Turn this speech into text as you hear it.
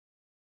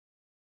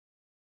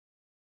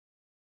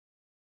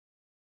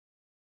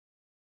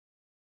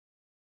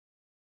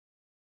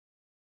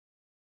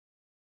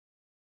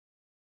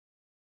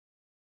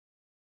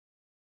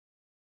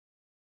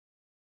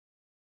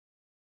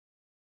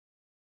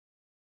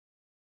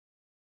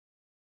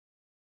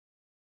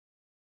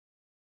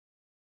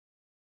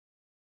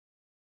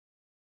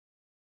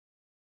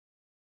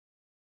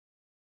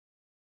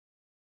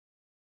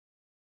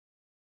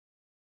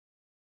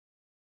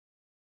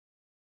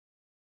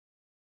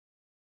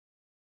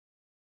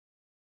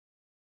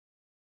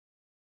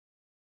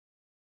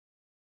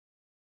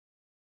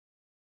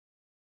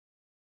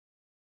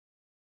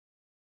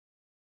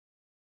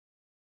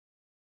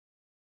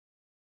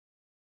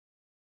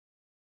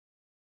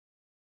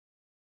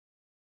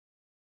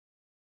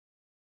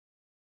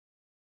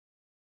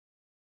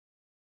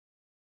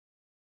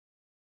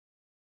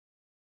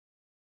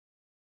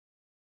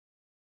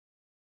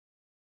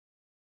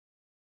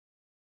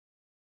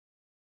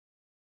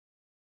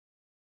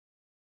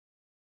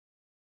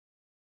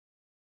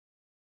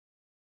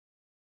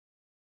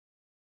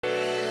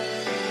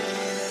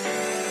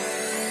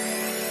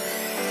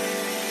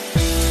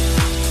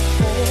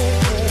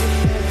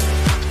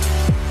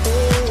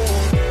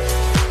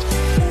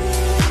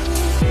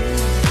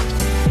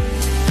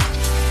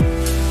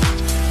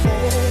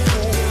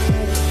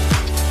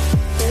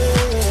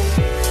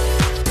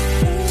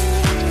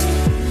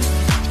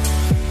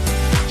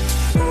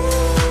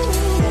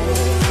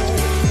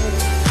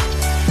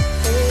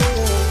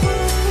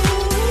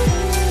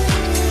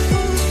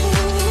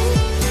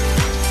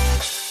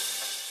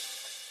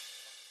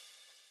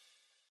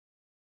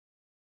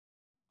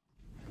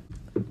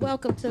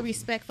Welcome to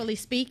Respectfully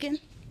Speaking.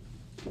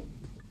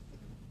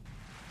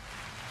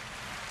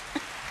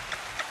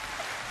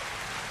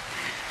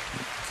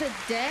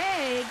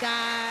 Today,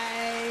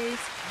 guys,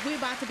 we're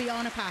about to be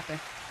on and popping.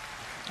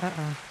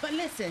 But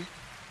listen,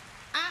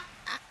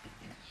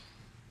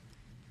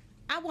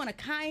 I want to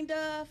kind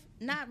of,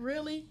 not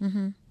really,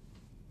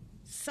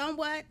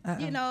 somewhat,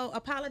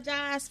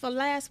 apologize for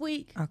last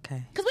week.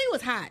 Okay. Because we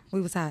was hot.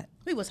 We was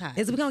hot.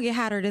 Is it going to get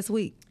hotter this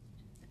week?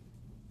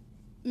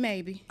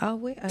 Maybe. Oh,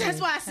 wait. That's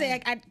why I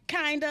said I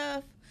kind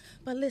of.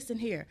 But listen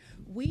here.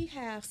 We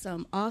have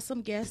some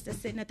awesome guests that's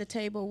sitting at the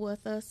table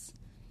with us.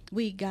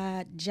 We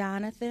got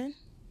Jonathan.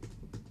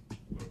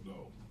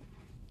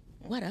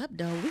 What up,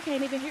 though? We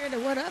can't even hear the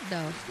what up,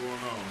 though. What's going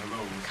on?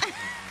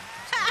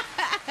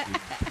 Hello.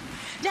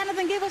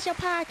 Jonathan, give us your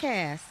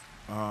podcast.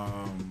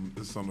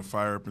 It's on the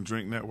Fire Up and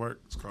Drink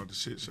Network. It's called The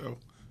Shit Show.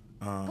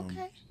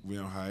 Okay. We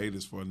on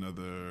hiatus for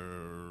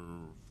another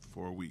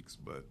 4 weeks,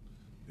 but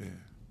yeah.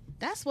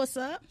 That's what's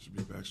up. Should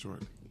be back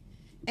shortly.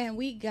 And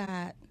we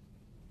got,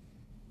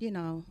 I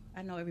know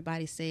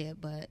everybody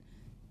said, but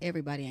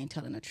everybody ain't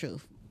telling the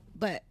truth.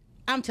 But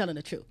I'm telling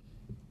the truth.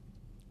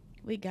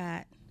 We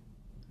got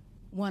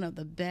one of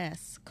the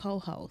best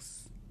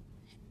co-hosts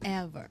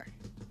ever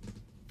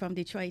from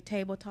Detroit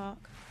Table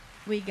Talk.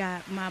 We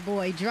got my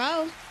boy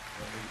Dro.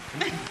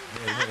 Hey,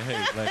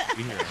 glad to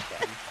be here.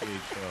 Appreciate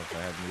y'all for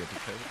having me at the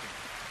table.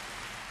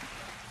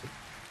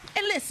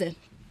 And listen,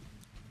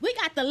 we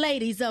got the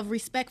ladies of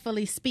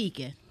Respectfully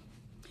Speaking.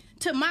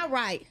 To my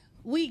right,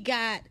 we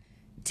got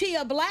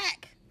Tia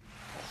Black.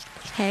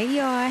 Hey,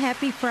 y'all.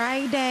 Happy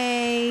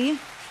Friday.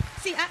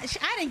 See,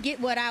 I didn't get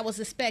what I was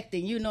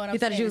expecting. You know what I'm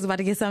saying? You thought you was about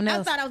to get something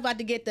else? I thought I was about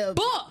to get the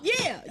book.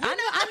 Yeah.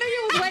 I knew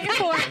you was waiting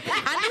for it.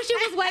 I knew she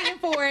was waiting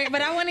for it,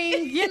 but I wasn't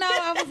even,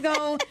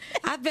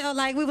 I felt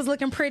like we was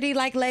looking pretty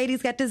like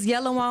ladies, got this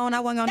yellow on.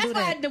 I wasn't going to do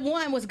that. That's why the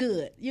one was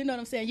good. You know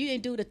what I'm saying? You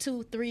didn't do the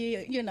 2, 3,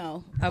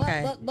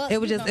 Okay. But, it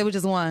was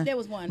just one. There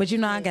was one. But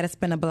I got to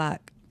spin a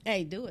block.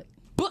 Hey, do it.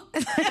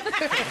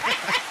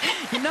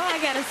 I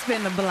got to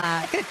spin the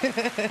block.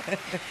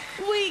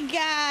 We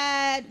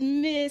got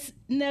Miss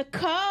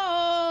Nicole.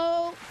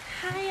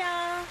 Hi,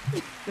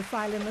 y'all. The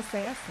silent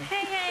assassin.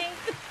 Hey.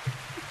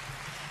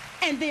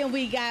 And then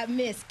we got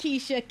Miss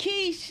Keisha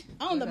Keish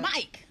on the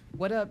mic.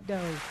 What up,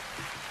 though?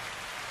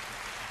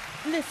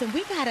 Listen,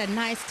 we got a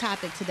nice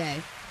topic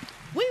today.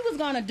 We was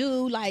going to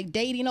do like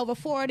dating over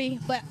 40,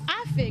 but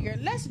I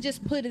figured let's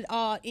just put it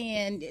all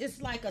in.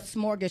 It's like a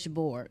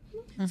smorgasbord.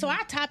 Mm-hmm. So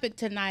our topic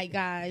tonight,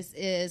 guys,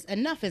 is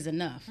enough is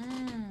enough.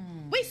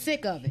 We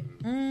sick of it.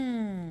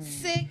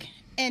 Sick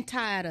and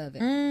tired of it.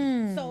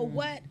 So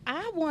what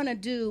I want to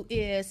do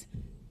is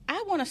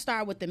I want to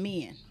start with the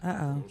men.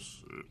 Uh-oh.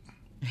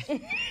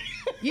 I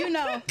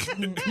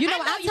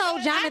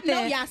told Jonathan. I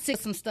know y'all sick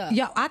some stuff.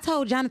 Yo, I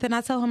told Jonathan, I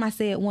told him, I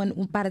said,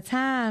 by the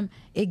time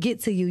it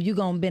get to you, you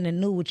going to been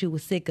and knew what you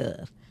was sick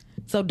of.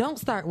 So don't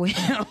start with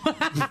him.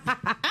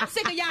 I'm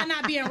sick of y'all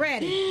not being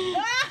ready.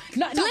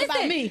 Talk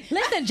about me.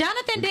 Listen,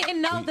 Jonathan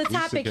didn't know the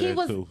topic.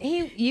 Jonathan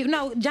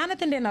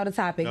didn't know the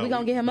topic. We're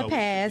going to give him a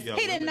pass. He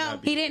didn't know.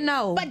 He didn't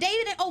know. But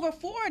dating over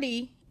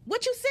 40,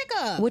 what you sick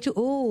of?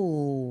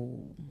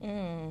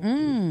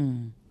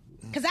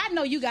 Because I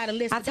know you got a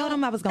list. I told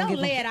him I was going to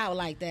Don't lay it out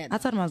like that. I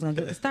told him I was going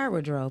to start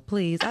with Dro,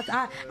 please.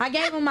 I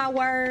gave him my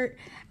word.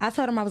 I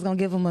told him I was going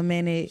to give him a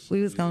minute.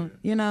 We was going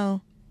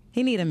to,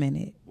 he need a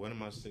minute. What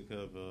am I sick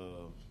of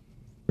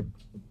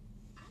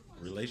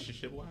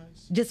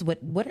relationship-wise? Just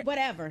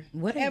whatever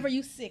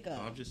you sick of.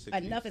 I'm just sick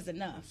enough is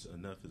enough.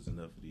 Enough is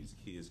enough of these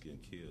kids getting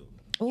killed.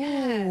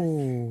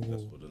 Ooh.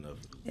 That's what enough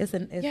is.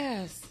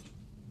 Yes.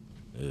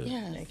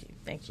 Yeah. Yes.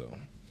 Thank you. So,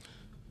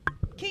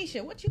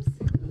 Keisha, what you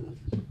sick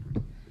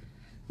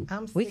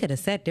of? We could have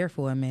sat there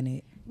for a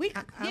minute.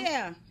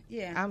 Yeah.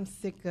 I'm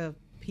sick of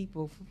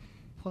people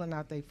pulling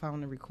out their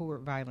phone to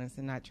record violence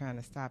and not trying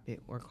to stop it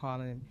or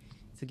calling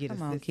to get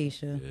Come on, assistance.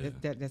 Keisha.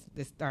 Yeah.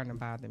 That's starting to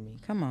bother me.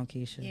 Come on,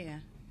 Keisha. Yeah.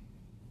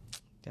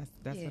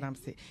 That's what I'm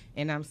sick.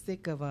 And I'm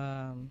sick of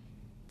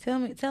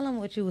Tell him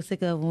what you was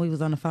sick of when we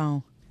was on the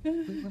phone.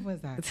 What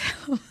was that?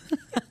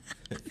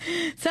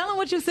 Tell him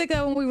what you sick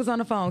of when we was on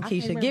the phone,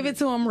 Keisha. Give it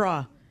to him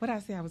raw. What I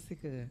say I was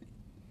sick of?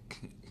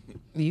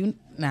 You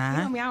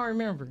I don't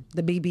remember.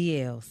 The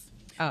BBLs.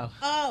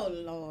 Oh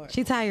Lord.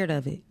 She tired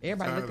of it.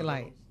 Everybody look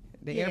alike.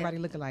 Everybody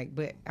look alike.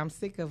 But I'm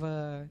sick of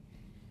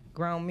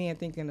grown men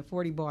thinking the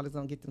 40 ball is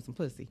gonna get them some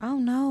pussy. Oh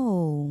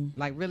no.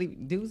 Like really,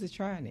 dudes is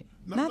trying it.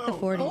 Not the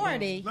 40.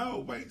 40.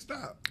 No, wait,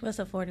 stop. What's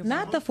a 40?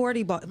 Not the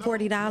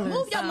 $40.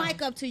 Move your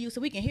mic up to you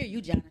so we can hear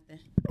you, Jonathan.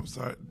 I'm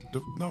sorry.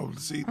 That's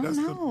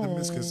the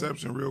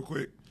misconception real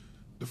quick.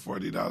 The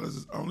 $40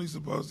 is only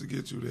supposed to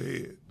get you the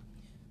head.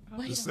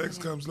 The sex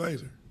comes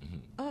later.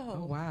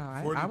 Oh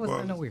wow. 40 I was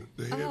balls, unaware.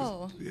 The head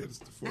is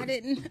the 40. I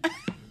didn't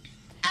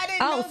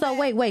Oh, know so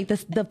that. wait.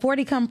 The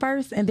 40 come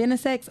first and then the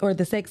sex, or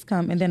the sex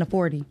come and then a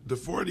 40? The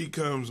 40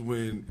 comes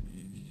when,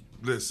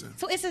 listen.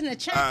 So it's in the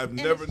change. I've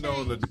never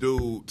known a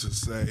dude to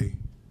say,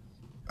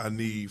 I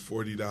need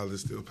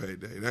 $40 till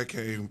payday. That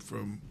came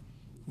from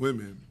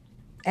women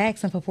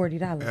Asking for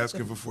 $40.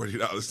 Asking for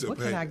 $40 to What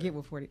pay. can I get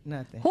with 40?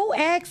 Nothing. Who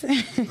asked?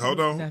 Hold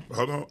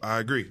on. I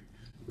agree.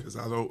 Because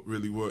I don't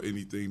really want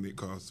anything that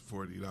costs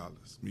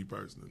 $40, me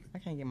personally. I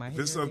can't get my If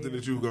hair. it's something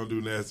that you gonna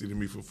do nasty to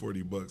me for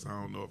 $40, I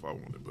don't know if I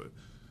want it, but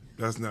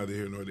that's neither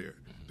here nor there.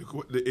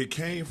 It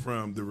came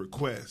from the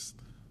request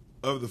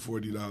of the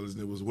 $40, and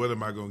it was, what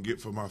am I gonna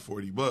get for my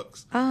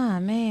 $40? Oh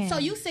man. So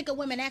you sick of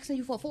women asking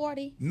you for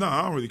 40? No,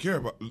 I don't really care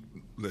about.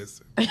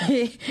 Listen,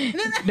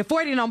 the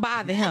 40 don't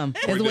bother him.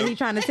 Is what he's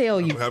trying to tell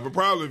I you. don't have a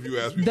problem if you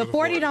ask me. The for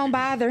 40 don't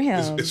bother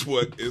him. It's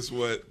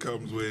what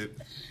comes with.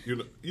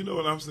 You know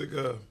what I'm sick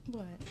of?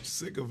 What?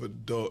 Sick of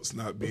adults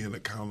not being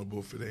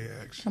accountable for their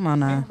actions. Come on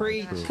now.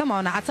 Preach. Come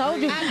on now. I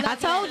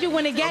told you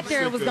when it got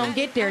there, it was gonna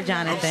get there,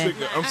 Jonathan.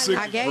 I'm sick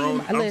I of gave you grown.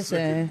 my- I'm sick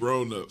listen. of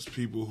grown-ups,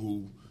 people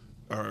who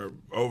are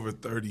over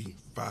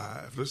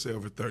 35. Let's say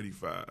over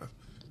 35.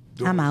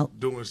 I'm out.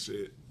 Doing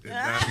shit. And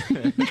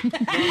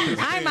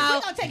I'm We're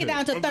out. going to take it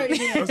down to 30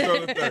 then. Let's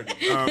go to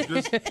 30.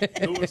 Just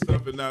doing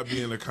stuff and not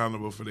being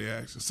accountable for their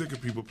actions. Sick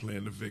of people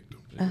playing the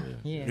victim.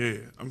 Yeah.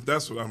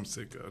 That's what I'm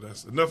sick of.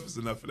 That's enough is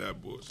enough of that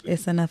bullshit.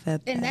 It's enough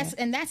of And that.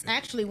 that's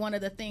actually one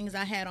of the things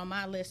I had on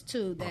my list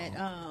too.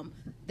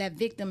 That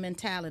victim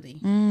mentality.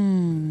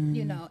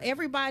 You know,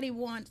 everybody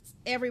wants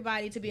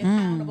everybody to be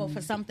accountable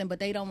for something, but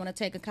they don't want to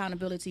take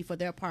accountability for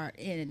their part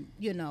in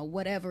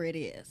whatever it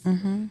is.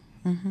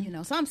 You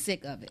know, so I'm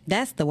sick of it.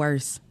 That's the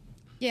worst.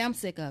 Yeah, I'm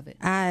sick of it.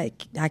 I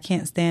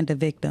can't stand the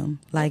victim.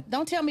 Like,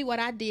 Don't tell me what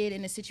I did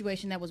in a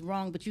situation that was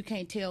wrong, but you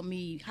can't tell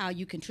me how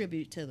you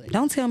contribute to it.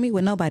 don't tell me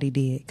what nobody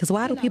did. Because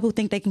why do people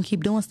think they can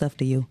keep doing stuff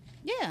to you?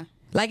 Yeah.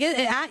 Like,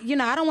 I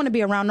don't want to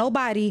be around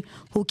nobody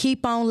who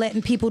keep on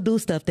letting people do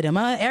stuff to them.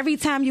 Every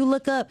time you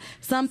look up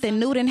something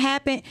new done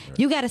happened,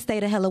 you got to stay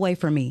the hell away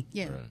from me.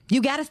 Yeah.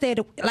 You got to stay.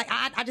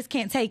 I just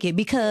can't take it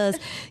because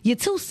you're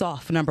too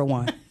soft. Number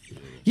one,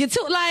 you're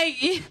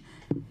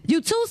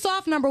too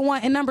soft. Number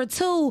one, and number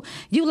two,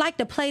 you like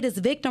to play this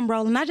victim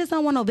role, and I just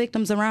don't want no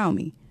victims around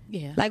me.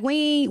 Yeah. Like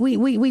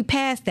we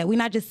passed that. We're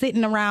not just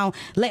sitting around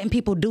letting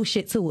people do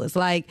shit to us.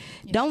 Like,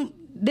 don't.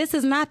 This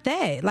is not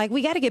that. Like,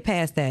 we got to get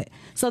past that.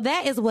 So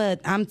that is what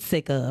I'm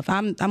sick of.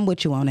 I'm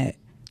with you on that.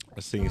 I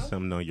seen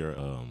something on your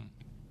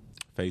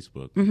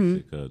Facebook. I'm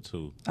sick of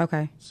too.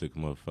 Okay. Sick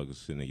of motherfuckers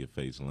sitting in your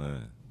face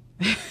lying.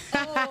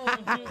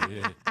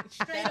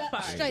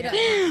 Straight up.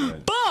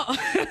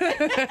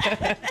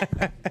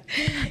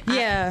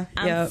 Yeah.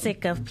 I'm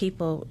sick of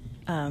people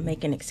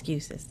making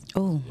excuses.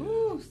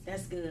 Oh,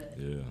 That's good.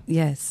 Yeah.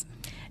 yes.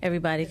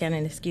 Everybody got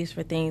an excuse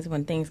for things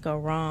when things go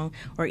wrong,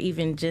 or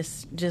even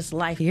just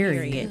life.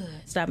 Period. Period.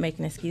 Stop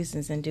making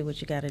excuses and do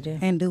what you got to do.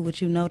 And do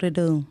what you know to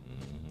do.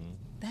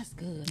 That's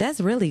good. That's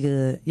really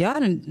good. Y'all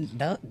done,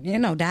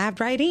 dived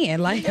right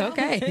in. Like,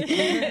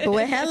 okay.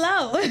 Well,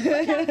 hello.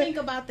 What y'all think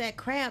about that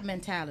crab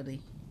mentality?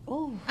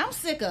 Ooh. I'm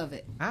sick of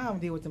it. I don't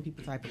deal with them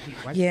type of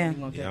people. I Yeah. just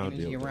don't want that Yeah, I don't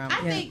energy deal with around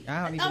I me. think,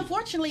 I don't even,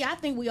 unfortunately, I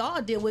think we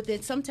all deal with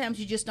it. Sometimes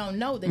you just don't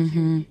know that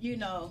you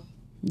know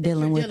that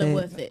Dealing you're dealing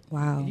with with it.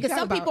 Wow. Because got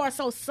some about- people are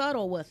so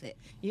subtle with it.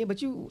 yeah,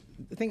 but you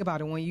think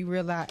about it when you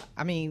realize,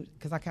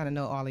 because I kind of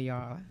know all of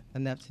y'all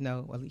enough to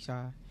know, or at least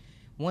y'all.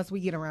 Once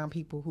we get around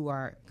people who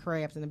are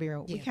crabs in the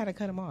barrel, we Yeah. kind of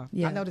cut them off.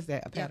 Yeah. I noticed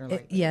that a pattern. Yeah.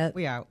 Like, Yeah.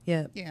 we out.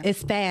 Yeah. Yeah.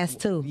 It's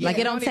fast, too. Yeah, Like,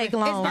 it don't even- take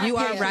long. our You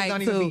are patience right,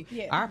 don't even too. be-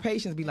 Yeah. Our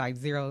patience be like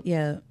zero.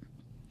 Yeah.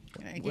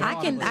 We're I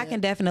all can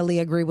good. definitely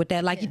agree with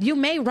that. Like, you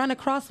may run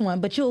across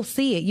one, but you'll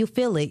see it. You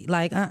feel it.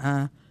 Like,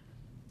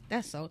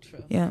 That's so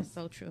true. Yeah. That's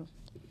so true.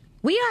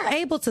 We are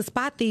able to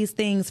spot these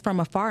things from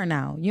afar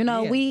now. You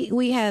know, Yeah.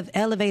 we have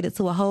elevated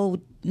to a whole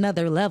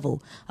nother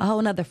level, a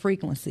whole nother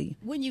frequency.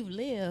 When you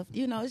live,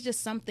 it's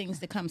just some things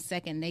that come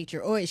second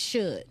nature, or it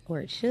should.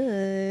 Or it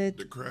should.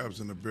 The crabs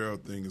in the barrel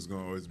thing is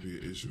going to always be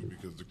an issue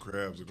because the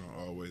crabs are going to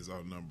always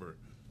outnumber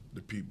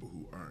the people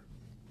who aren't.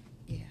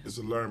 Yeah. It's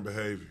a learned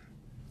behavior,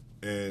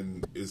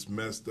 and it's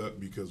messed up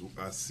because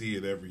I see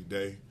it every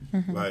day.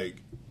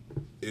 Like,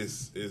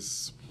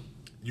 it's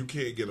you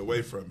can't get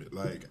away from it.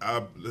 Like,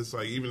 it's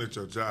like even at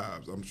your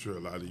jobs, I'm sure a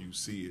lot of you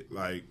see it.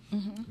 Like,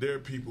 there are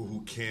people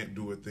who can't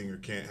do a thing or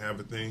can't have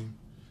a thing,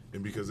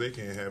 and because they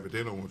can't have it,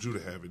 they don't want you to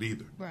have it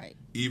either. Right.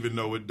 Even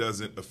though it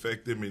doesn't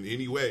affect them in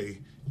any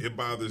way, it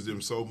bothers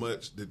them so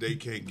much that they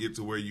can't get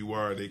to where you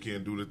are, they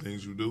can't do the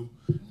things you do,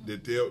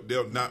 that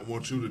they'll not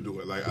want you to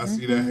do it. Like, I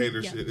see that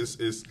hater shit.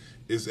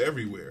 It's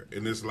everywhere,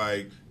 and it's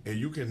like, and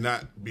you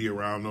cannot be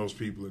around those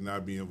people and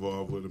not be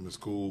involved with them. It's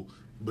cool,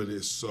 but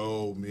it's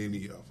so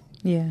many of them.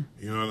 Yeah.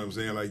 You know what I'm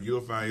saying? Like,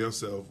 you'll find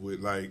yourself with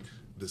like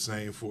the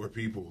same 4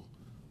 people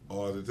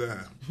all the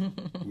time,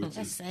 which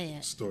That's is sad.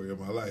 the story of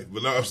my life.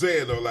 But no, I'm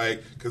saying though,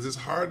 like, because it's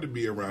hard to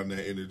be around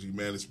that energy,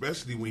 man,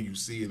 especially when you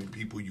see it in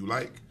people you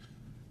like.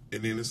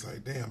 And then it's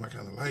like, damn, I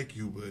kind of like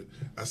you, but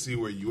I see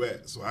where you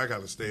at, so I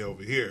got to stay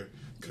over here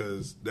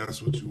because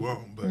that's what you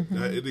want. But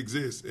it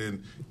exists,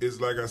 and it's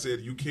like I said,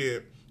 you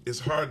can't. It's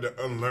hard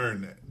to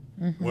unlearn that.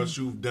 Once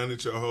you've done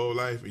it your whole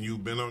life and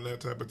you've been on that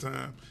type of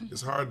time,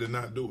 it's hard to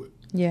not do it.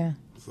 Yeah.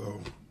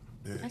 So,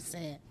 yeah. That's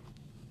sad.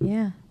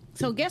 Yeah.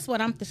 So guess what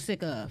I'm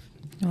sick of?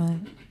 What?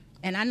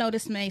 And I know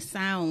this may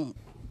sound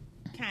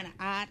kind of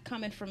odd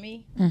coming from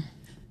me.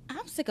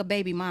 I'm sick of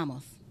baby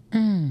mamas.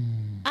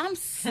 I'm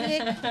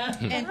sick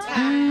and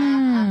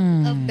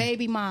tired of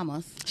baby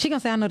mamas. She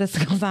gonna say, I know this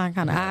is gonna sound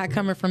kind of odd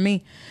coming from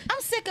me.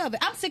 I'm sick of it.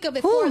 I'm sick of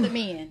it for the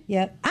men.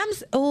 Yep.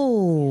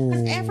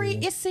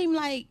 It seemed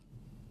like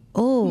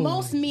Oh.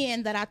 most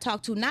men that I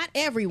talk to, not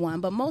everyone,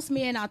 but most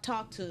men I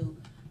talk to,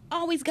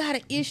 always got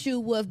an issue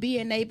with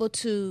being able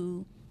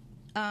to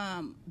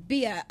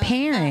be a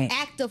Parent.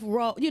 active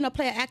role,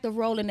 play an active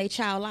role in their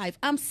child life.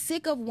 I'm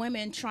sick of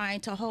women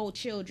trying to hold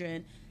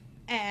children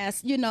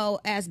as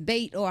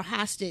bait or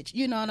hostage.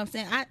 You know what I'm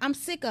saying? I'm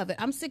sick of it.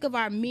 I'm sick of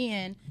our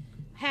men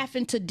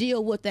having to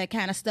deal with that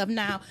kind of stuff.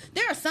 Now,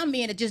 there are some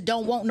men that just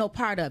don't want no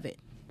part of it.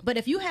 But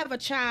if you have a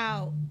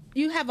child,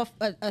 you have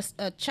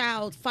a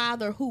child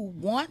father who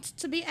wants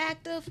to be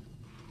active,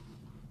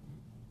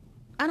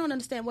 I don't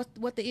understand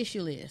what the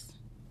issue is.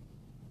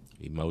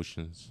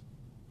 Emotions.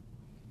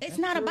 It's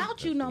not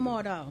about you no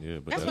more, though. Yeah,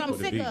 but that's what I'm what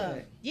it sick be.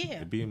 of.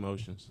 Yeah. It be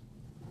emotions.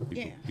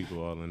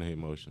 People all in their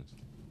emotions.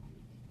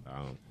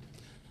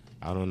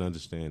 I don't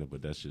understand it,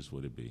 but that's just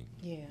what it be.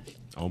 Yeah.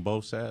 On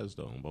both sides,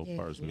 though, on both Yeah,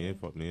 parts. yeah.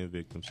 Men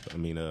victims.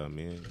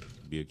 Men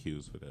be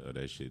accused of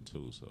that shit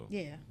too. So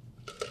Yeah.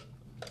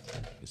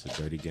 it's a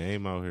dirty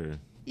game out here.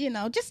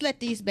 Just let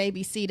these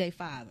babies see their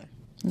father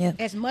Yeah.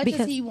 as much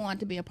as he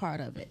wanted to be a part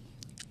of it.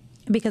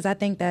 Because I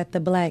think that the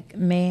black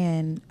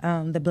man,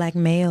 the black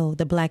male,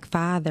 the black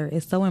father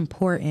is so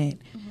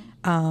important.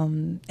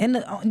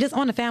 Just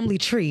on the family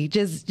tree,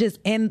 just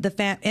in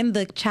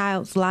the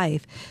child's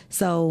life.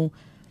 So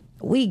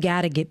we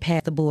got to get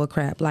past the bull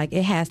crap. Like,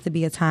 it has to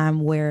be a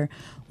time where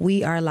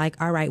we are like,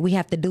 all right, we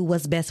have to do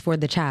what's best for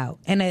the child.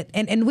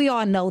 And we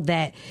all know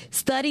that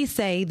studies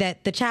say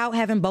that the child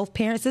having both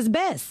parents is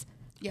best.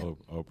 Yeah.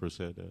 Oprah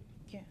said that.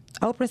 Yeah.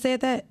 Oprah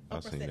said that? I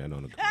seen said that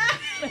on the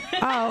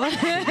Oh.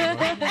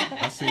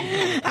 I seen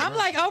that. I'm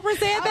like, Oprah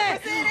said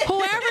that.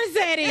 Whoever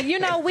said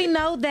it, we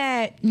know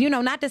that,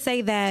 not to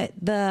say that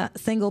the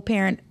single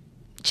parent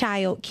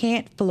child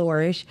can't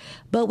flourish,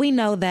 but we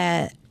know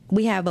that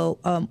we have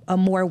a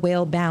more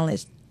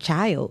well-balanced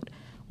child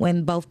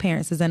when both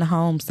parents is in the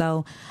home.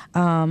 So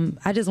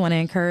I just want to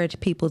encourage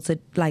people to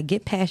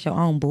get past your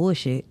own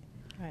bullshit.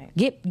 Right.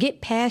 Get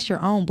past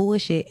your own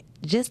bullshit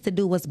just to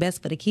do what's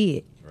best for the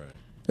kid.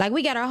 Right.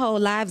 We got our whole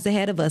lives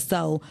ahead of us.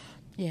 So,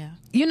 Yeah.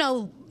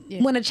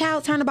 when a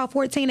child turn about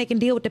 14, they can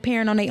deal with the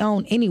parent on their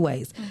own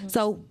anyways.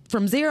 So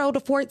from 0 to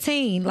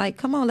 14,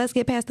 come on, let's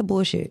get past the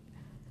bullshit.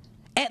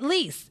 At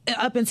least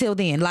up until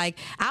then. I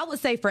would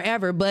say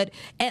forever, but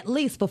at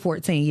least for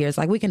 14 years.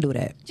 We can do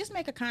that. Just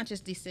make a conscious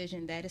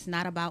decision that it's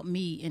not about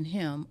me and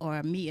him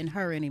or me and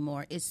her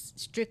anymore. It's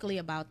strictly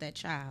about that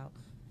child.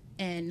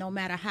 And no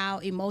matter how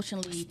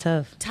emotionally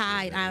tough.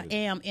 tied I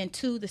am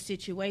into the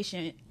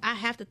situation, I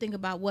have to think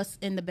about what's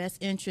in the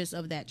best interest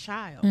of that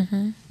child.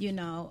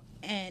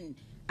 And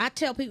I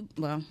tell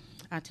people all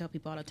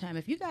the time,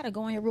 if you got to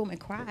go in your room and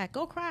cry,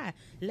 go cry.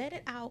 Let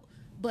it out,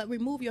 but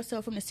remove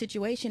yourself from the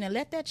situation and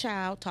let that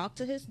child talk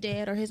to his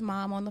dad or his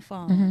mom on the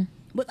phone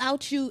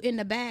without you in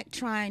the back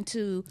trying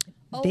to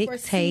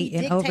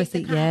Dictate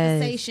oversee the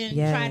conversation,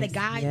 try to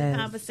guide the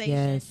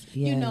conversation.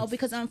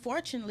 Because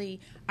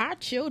unfortunately, our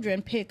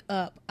children pick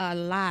up a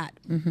lot.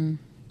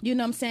 You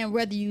know what I'm saying?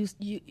 Whether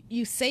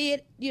you say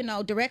it,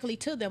 directly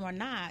to them or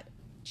not,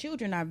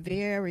 children are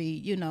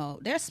very,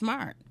 they're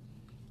smart.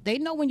 They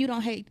know when you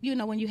don't hate,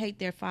 when you hate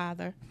their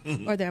father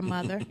or their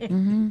mother,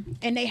 and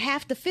they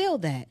have to feel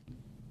that.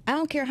 I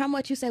don't care how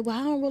much you say, well,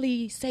 I don't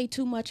really say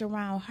too much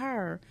around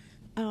her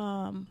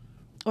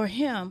or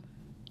him,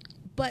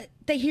 but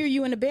they hear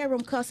you in the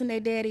bedroom cussing their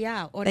daddy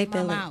out or their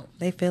mom out.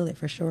 They feel it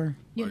for sure.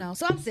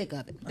 So I'm sick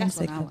of it. That's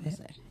what I want to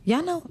say.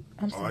 Y'all know.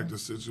 I'm I like the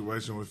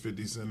situation with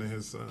 50 Cent and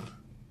his son.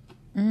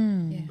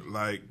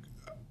 Yeah.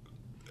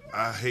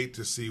 I hate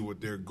to see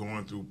what they're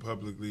going through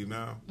publicly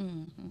now,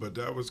 but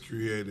that was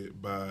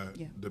created by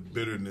the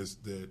bitterness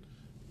that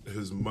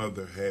his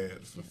mother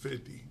had for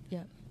 50.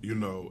 Yeah.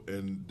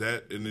 And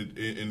that in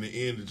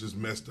the end, it just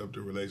messed up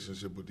the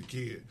relationship with the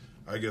kid.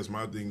 I guess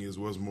my thing is,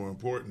 what's more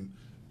important,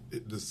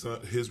 the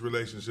son, his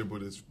relationship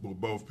with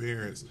both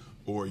parents,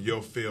 or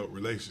your failed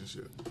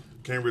relationship.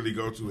 Can't really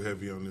go too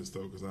heavy on this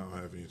though, because I don't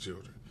have any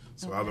children,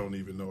 so I don't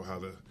even know how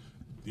to.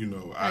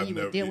 How you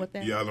would deal with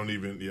that? Yeah, I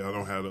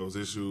don't have those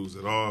issues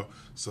at all.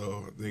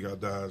 So I think I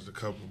dodged a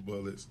couple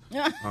bullets.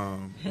 But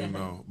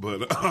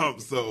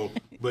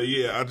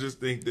yeah, I just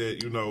think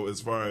that,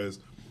 as far as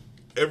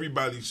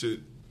everybody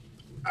should,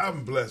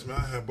 I'm blessed, man.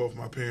 I have both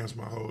my parents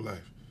my whole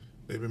life.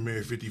 They've been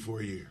married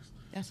 54 years.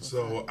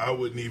 So I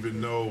wouldn't even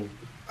know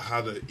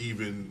how to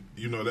even,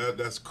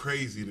 that's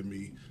crazy to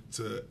me,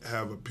 to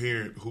have a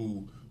parent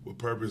who would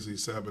purposely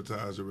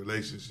sabotage a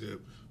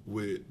relationship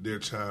with their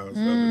child's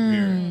other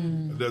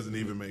parent. It doesn't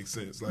even make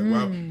sense.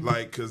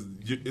 Because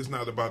it's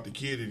not about the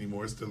kid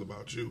anymore. It's still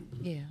about you.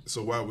 Yeah.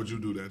 So why would you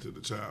do that to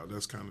the child?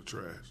 That's kind of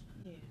trash.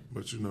 Yeah.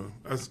 But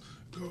that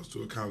goes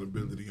to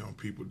accountability on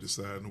people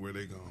deciding where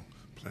they're going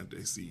to plant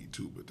their seed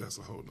too. But that's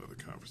a whole nother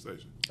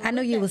conversation. I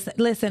know you was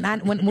listen.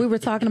 When we were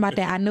talking about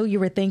that, I knew you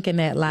were thinking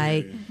that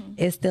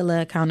it's still an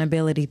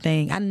accountability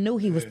thing. I knew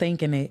he was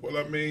thinking it. Well,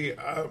 I mean,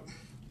 I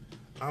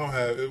don't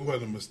have. It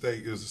wasn't a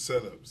mistake. It was a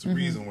setup. It's the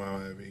reason why I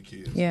don't have any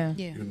kids. Yeah.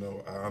 Yeah. You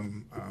know,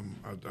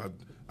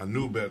 I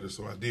knew better,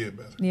 so I did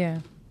better. Yeah.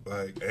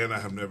 Like, and I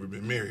have never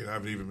been married. I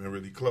haven't even been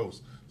really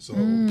close. So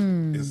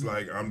it's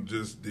like I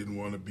didn't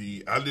want to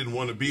be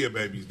a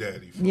baby's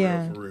daddy for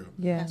real.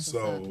 Yeah. That's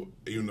So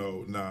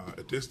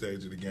at this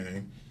stage of the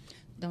game,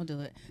 Don't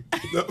do it.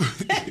 no,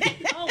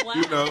 Oh wow.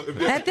 you know, if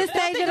there, At this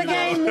stage of the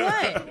game,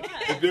 what?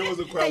 if there was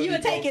a quality, you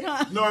would take it,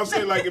 huh? No, I'm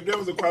saying like if there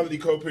was a quality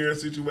co-parent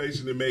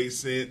situation that made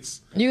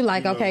sense. You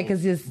like, okay,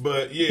 'cause it's-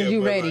 but yeah, 'cause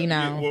you but ready like,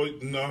 now. Yeah, well,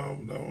 no,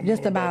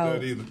 Just don't know about-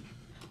 that either.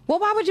 Well,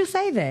 why would you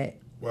say that?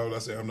 Why would I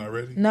say I'm not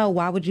ready? No,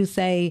 why would you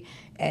say,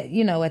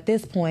 at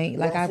this point,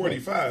 Well, like I'm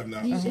 45 now.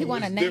 He so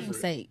want a it's different.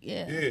 namesake,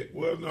 yeah. Yeah.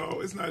 Well, no,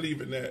 it's not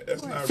even that.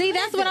 That's not. See,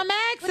 that's what I'm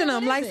asking What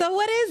him. is Like, it? so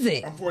what is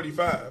it? I'm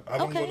 45. I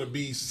don't Okay. want to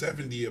be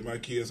 70 at my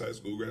kid's high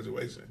school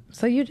graduation.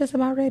 So you just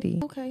about ready.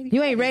 Okay.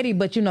 You ain't ready,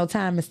 but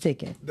time is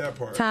ticking. That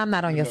part. Time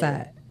not on you your know,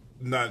 side.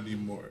 Not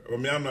anymore. I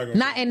mean, I'm not gonna.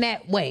 Not in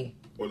that way.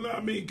 Well, no,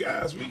 I mean,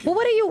 guys, we can. Well,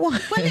 what do you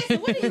want? But listen,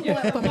 what do you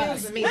want from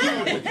us? But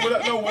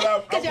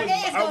I your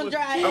ass gonna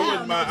dry I out.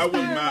 wouldn't mind. I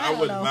wouldn't mind. I I don't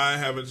wouldn't know.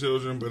 mind having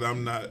children, but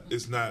I'm not.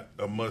 It's not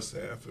a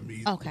must-have for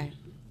me. Okay.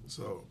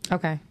 So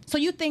Okay. So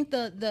you think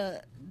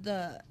the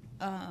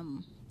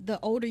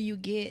older you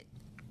get,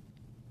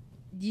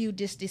 you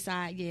just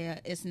decide, yeah,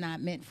 it's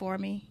not meant for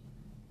me?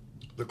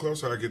 the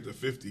closer I get to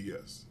 50,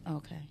 yes.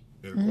 Okay.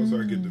 Yeah, the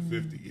closer I get to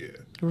 50, yeah.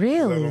 'Cause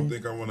Really? I don't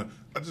think I want to.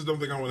 I just don't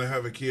think I want to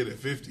have a kid at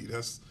 50.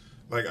 That's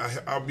like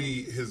I'll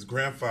be his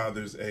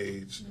grandfather's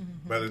age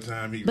by the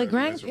time he. But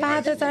graduates from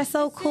high grandfathers school. are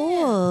so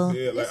cool.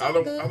 Yeah, like It's I all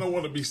don't. good. I don't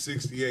want to be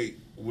 68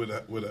 with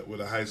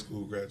a high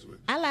school graduate.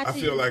 I like to-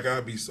 feel like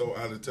I'd be so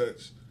out of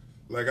touch.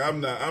 Like I'm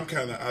not. I'm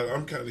kind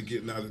of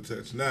getting out of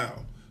touch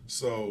now.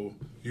 So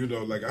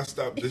like I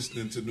stopped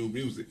listening to new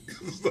music.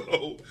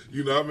 So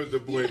I'm at the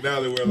point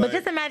now that we're like. But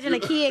just imagine a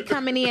kid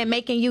coming in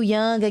making you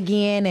young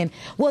again, and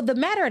the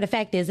matter of the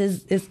fact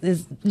is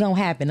gonna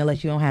happen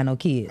unless you don't have no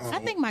kids. I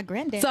think my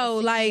granddad. So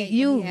was like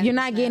 68 when he had you're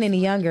not his getting any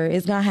younger.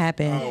 It's gonna I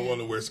happen. don't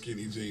want to wear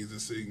skinny jeans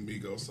and sing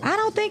Migos songs. I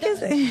don't think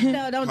it's last-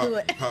 No, don't do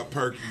it. Pop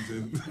Perkins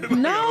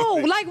and no.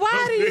 Like,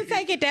 why do you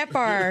take it that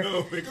far? I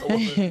don't think I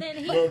want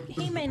Then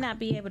he may not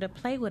be able to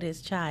play with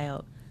his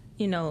child.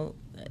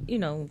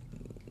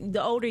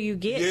 The older you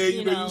get,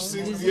 Yeah, you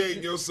 68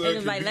 and your son and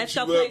it's can like, beat let's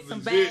you go play up some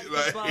and shit,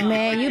 like- basketball.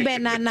 Man, you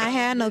better not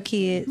have no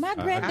kids. My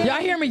granddad.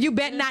 Y'all hear me? You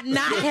better not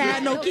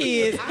have no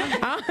kids.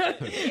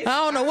 I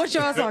don't know what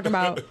y'all talking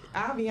about.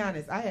 I'll be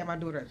honest. I had my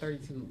daughter at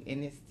 32,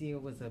 and it still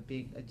was a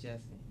big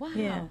adjustment. Wow.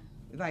 Yeah.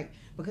 Like,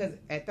 because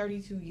at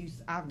 32,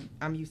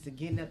 I'm used to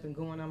getting up and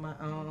going on my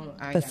own.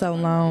 I ain't For got so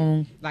my-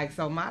 long. Like,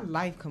 so my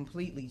life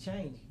completely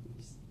changed.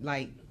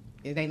 Like,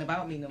 it ain't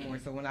about me no more.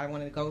 So when I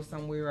want to go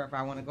somewhere, or if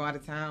I want to go out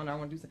of town, or I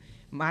want to do something,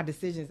 my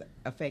decisions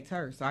affect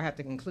her. So I have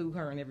to include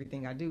her in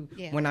everything I do.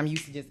 Yeah. When I'm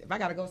used to if I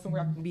got to go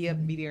somewhere, I can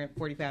be there in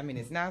 45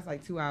 minutes. Now it's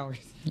like 2 hours.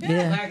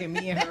 Yeah. So I get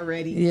me and her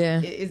ready.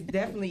 Yeah. It's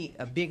definitely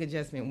a big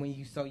adjustment when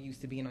you're so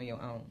used to being on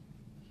your own.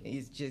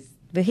 It's just,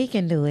 But he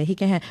can do it. He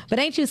can have. But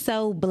ain't you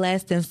so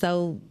blessed and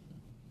so,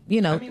 I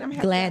mean, I'm happy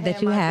glad I that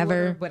had you my have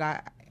her? daughter,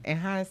 But in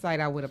hindsight,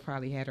 I would have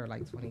probably had her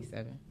like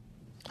 27.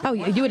 Oh,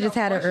 you would just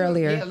had her Yeah,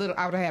 earlier.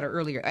 I would have had her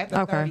earlier. After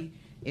Okay.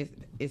 30,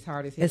 it's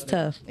hard as hell. It's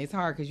tough. It's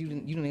hard because you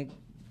didn't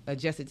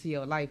adjust it to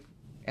your life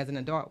as an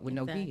adult with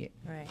no kid.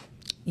 Right.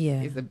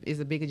 Yeah. It's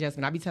a big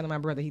adjustment. I be telling my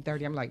brother he's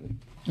 30. I'm like,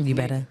 You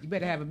better. you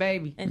better have a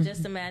baby. And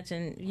just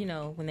imagine,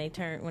 when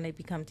they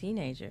become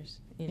teenagers,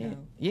 Yeah.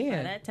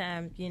 By that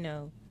time,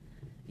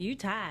 you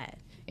tired.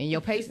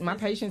 And my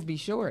patience be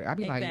short. I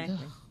be Exactly. like,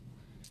 ugh.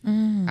 I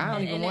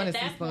don't even And want at to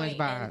see that point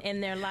SpongeBob.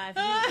 in their life,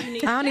 you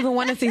need I don't even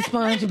want to see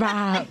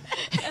SpongeBob.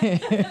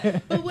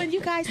 But when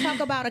you guys talk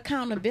about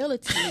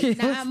accountability,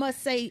 now I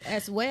must say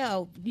as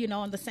well,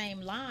 on the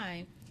same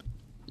line,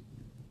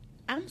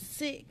 I'm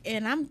sick,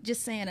 and I'm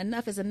just saying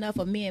enough is enough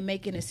of men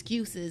making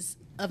excuses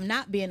of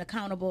not being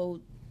accountable,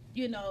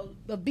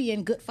 of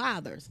being good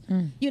fathers.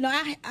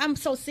 I'm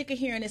so sick of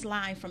hearing this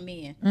line from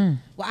men.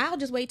 Well, I'll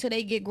just wait till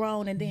they get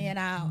grown, and then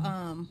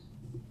I'll,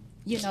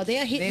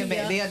 they'll hit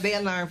me up.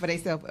 They'll learn for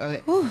themselves.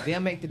 They'll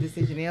make the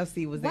decision. They'll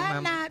see what's in Why my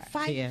not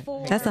fight Yeah.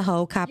 for? That's a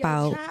whole cop your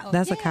out. child?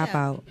 That's a Yeah. cop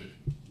out.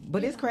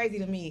 But it's crazy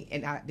to me,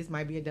 and this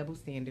might be a double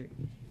standard.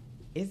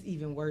 It's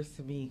even worse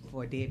to me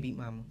for a deadbeat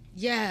mama.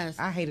 Yes.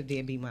 I hate a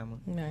deadbeat mama.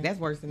 Right. That's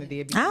worse than a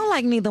deadbeat. I don't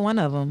like neither one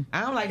of them.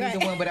 I don't like either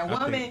one, but a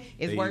woman think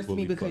is they worse to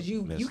me equally because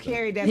you messed up.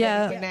 carried that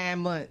Yeah. baby for 9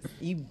 months.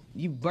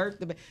 You birthed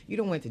the baby. You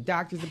don't went to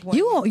doctor's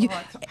appointments.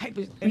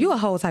 You a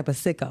whole type of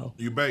sicko.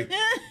 You bait.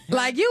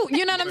 Like you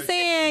know what I'm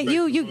saying?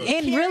 You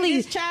and Carry really,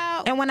 this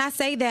child. and when I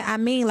say that, I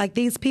mean like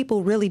these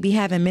people really be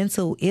having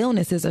mental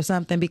illnesses or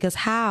something because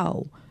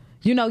how?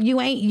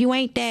 You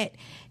ain't that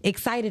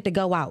excited to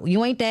go out.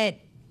 You ain't that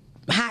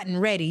hot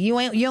and ready. You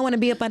don't want to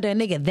be up under a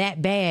nigga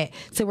that bad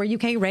to where you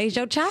can't raise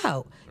your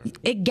child.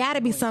 It got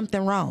to be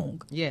something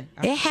wrong. Yeah.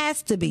 It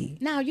has to be.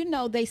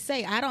 Now, they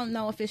say, I don't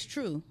know if it's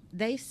true.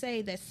 they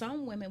say that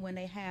some women, when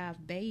they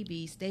have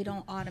babies, they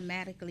don't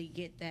automatically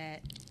get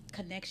that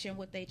connection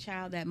with their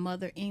child, that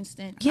mother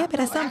instinct. Yeah, but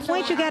at some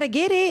point you gotta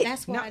get it.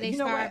 That's why No, they you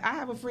know start. what? I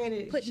have a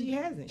friend that she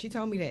hasn't. She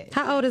told me that.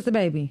 How old is the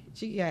baby?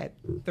 She got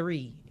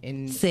 3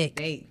 and Sick.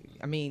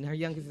 Her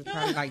youngest is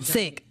probably like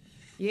Sick.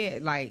 Yeah,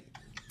 like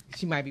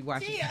she might be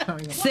watching.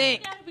 Sick.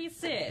 You gotta be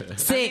sick.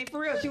 Sick.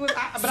 For real, she was.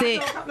 But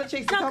Sick. I know a couple of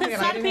chicks that No, told me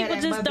because like, some they had people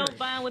that just mother. don't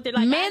bond with it.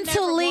 Like, I never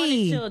Mentally,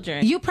 wanted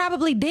children. you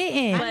probably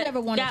didn't. I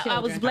never wanted I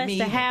was children. blessed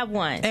to have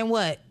one. And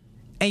what?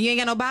 And you ain't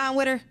got no bond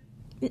with her?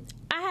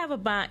 I have a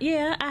bond.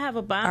 Yeah, I have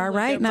a bond. All with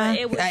right, her, now.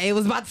 but It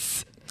was about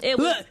it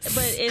was,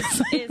 but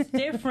it's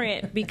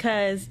different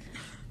because,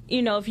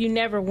 you know, if you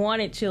never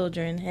wanted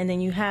children and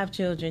then you have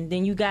children,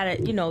 then you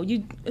gotta, you know,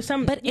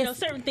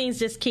 certain things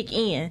just kick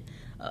in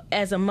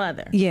as a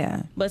mother.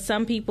 Yeah. But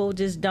some people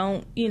just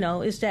don't, you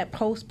know, it's that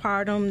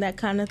postpartum, that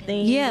kind of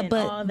thing. Yeah, and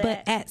all but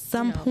that, at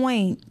some you know.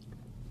 point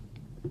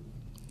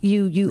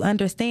you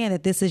understand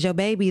that this is your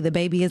baby. The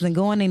baby isn't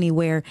going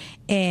anywhere,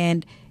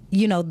 and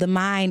you know the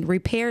mind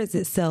repairs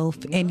itself,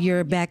 and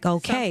you're back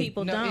okay. Some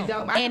people No, it don't.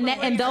 don't. I And know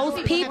that, and what-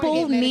 those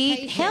people get need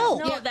medication.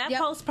 help. No, that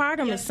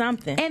postpartum is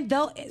something. And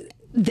though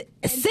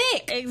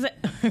sick,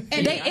 Exactly.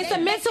 it's a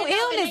mental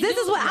illness. This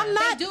is what I'm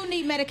not. They do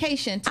need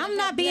medication. I'm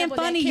not being level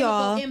that funny, chemical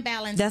y'all.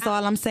 imbalance That's all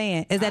out. I'm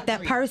saying is that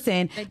agree.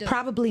 person They do.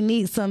 probably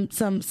needs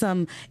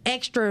some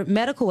extra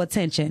medical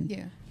attention.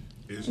 Yeah.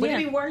 Would it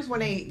be worse when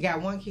they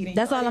got one kid? And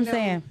That's you all already I'm know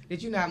saying.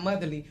 That you're not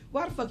motherly.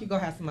 Why the fuck you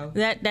gonna have some more?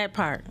 That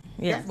part.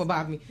 Yeah. That's what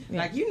bothers me.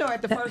 Like, you know,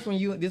 at the first one,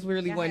 this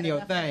really wasn't your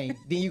thing.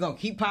 Then you gonna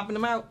keep popping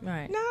them out.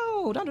 Right.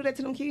 No, don't do that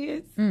to them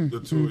kids. The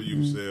two of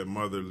you said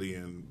motherly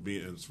and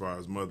being as far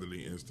as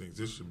motherly instincts.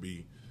 This should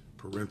be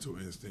parental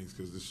instincts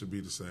because this should be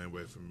the same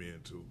way for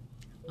men too.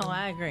 Oh,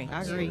 I agree.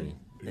 I agree.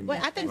 Well,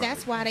 I think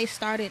that's why they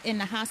started in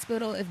the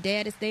hospital. If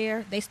dad is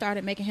there, they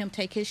started making him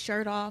take his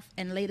shirt off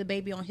and lay the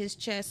baby on his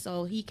chest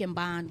so he can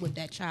bond with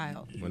that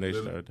child. When they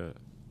started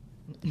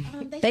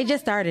that, They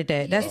just started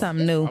that. That's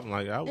something new. I'm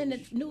like, In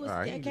the newest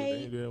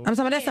decade. I'm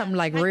talking. That's something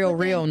like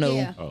real new.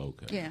 Yeah. Oh,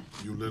 okay. Yeah.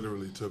 You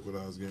literally took what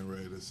I was getting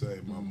ready to say.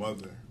 My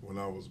mother, when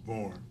I was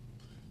born,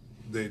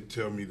 they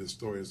tell me the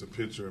story as a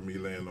picture of me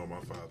laying on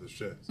my father's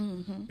chest,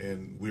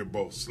 and we're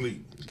both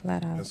asleep.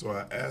 Flat out. And so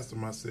I asked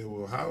him. I said,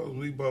 "Well, how was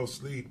we both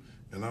asleep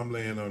and I'm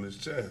laying on his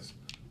chest?"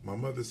 My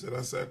mother said,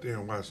 "I sat there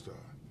and watched her.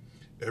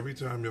 Every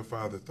time your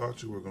father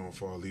thought you were going to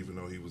fall, even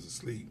though he was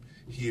asleep,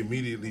 he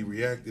immediately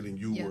reacted, and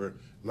you were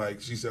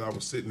like," she said, "I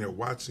was sitting there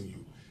watching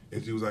you,"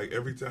 and she was like,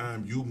 "Every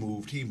time you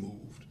moved, he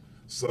moved."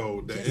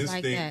 So the Just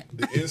like instinct,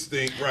 the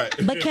instinct, right?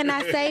 But can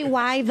I say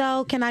why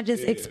though? Can I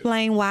just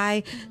explain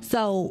why?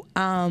 So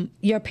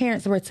your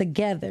parents were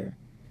together.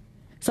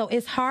 So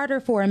it's harder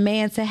for a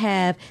man to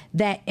have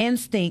that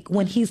instinct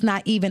when he's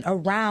not even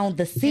around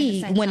the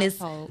seed same when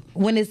household.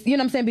 it's you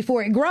know what I'm saying,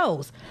 before it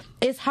grows.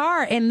 It's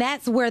hard, and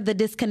that's where the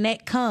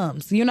disconnect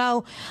comes, you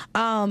know?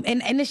 And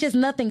it's just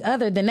nothing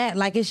other than that.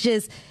 Like it's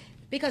just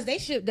Because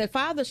the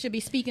father should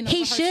be speaking over He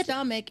her should.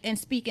 stomach and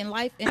speaking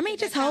life. I mean,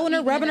 just holding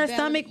her, rubbing her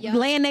stomach,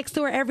 laying next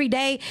to her every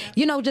day.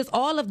 You know, just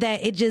all of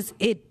that.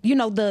 You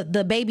know,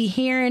 the baby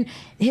hearing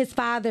his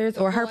father's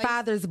or her voice.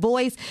 father's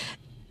voice.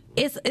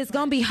 It's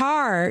gonna be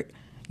hard.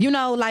 You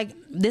know, like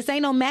this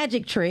ain't no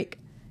magic trick.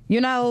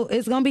 You know,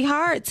 it's gonna be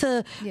hard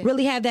to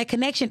really have that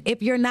connection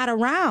if you're not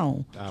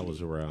around. I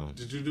was around.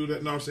 Did you do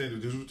that? No, I'm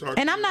saying, did you talk?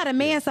 And I'm not a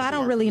man, so I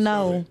don't really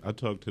know. I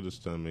talked to the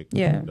stomach.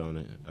 Yeah. Done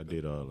it. I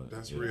did all that.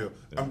 That's Yeah. real.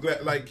 Yeah. I'm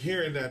glad. Like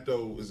hearing that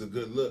though is a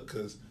good look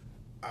because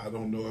I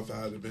don't know if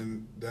I'd have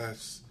been.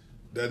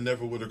 That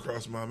never would have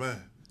crossed my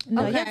mind.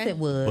 No, Okay. yes, it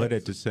would. But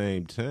at the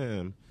same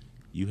time,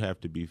 you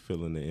have to be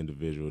feeling the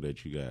individual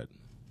that you got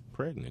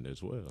pregnant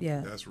as well.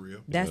 yeah, That's real.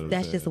 that's You know what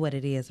I'm that's just saying? what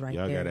it is, right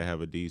Y'all there. got to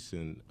have a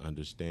decent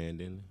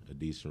understanding, a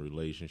decent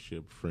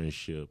relationship,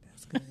 friendship,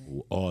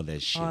 all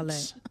that shit. All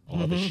that.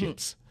 All the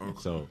shits.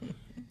 So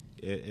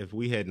if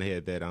we hadn't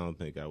had that, I don't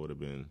think I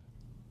wouldn't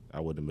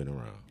have been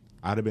around.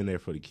 I'd have been there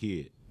for the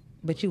kid.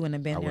 But you wouldn't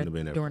have I been wouldn't have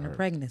been there there during for the her.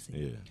 pregnancy.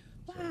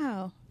 Yeah.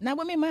 Wow. Now,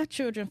 when me and my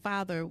children's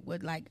father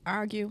would like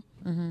argue,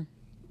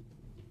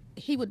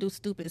 he would do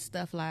stupid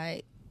stuff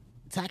like,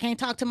 "So I can't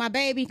talk to my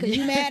baby because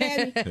you mad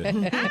at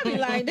me." I'd be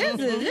like, "This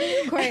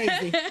is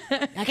crazy.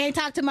 I can't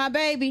talk to my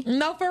baby."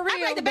 No, for real.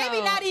 I'm like, the baby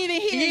though. not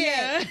even here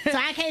yet, so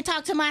I can't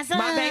talk to my son.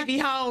 My baby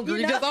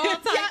hungry, You know? just all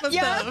type of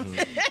Yeah.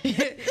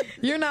 stuff.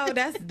 You know,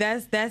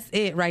 that's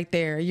it right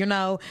there. You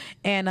know,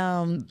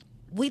 and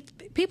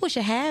people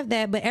should have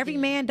that, but every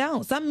man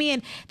don't. Some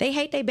men, they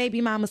hate their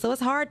baby mama, so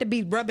it's hard to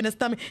be rubbing the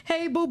stomach.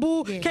 Hey, boo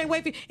boo, can't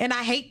wait for you. And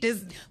I hate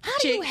this. How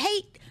do you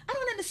hate? I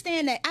don't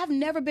understand that. I've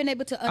never been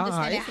able to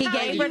understand that. He How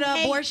gave do her you the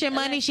hate- abortion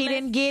money. She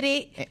didn't get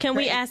it. Can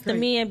we ask the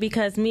men,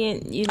 because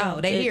men, you know,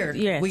 Oh, they here.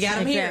 Yes, We got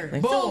them exactly.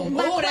 here. So Boom.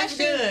 my Oh, that's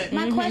question, good.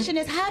 my question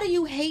is, how do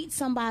you hate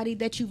somebody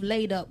that you've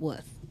laid up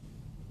with?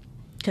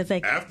 Because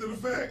they After the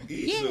fact,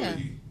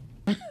 easily.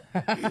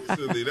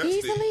 Easily. That's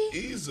Easily?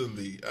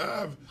 easily.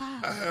 I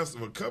have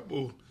a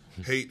couple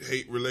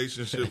hate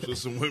relationships with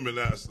some women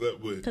I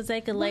slept with. Because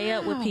they could lay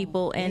up with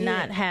people and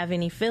not have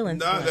any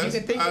feelings. No, for them.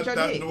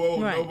 that's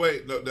no,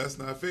 wait, no, that's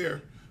not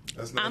fair.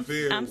 That's not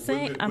fair. I'm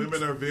saying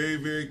women are very,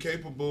 very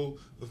capable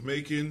of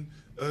making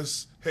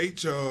us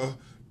hate y'all,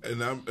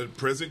 and I'm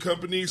present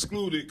company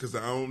excluded because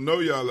I don't know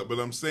y'all, but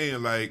I'm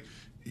saying like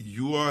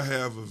you all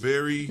have a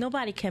very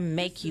Nobody can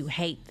make you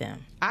hate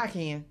them. I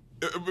can.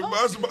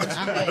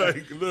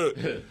 Look,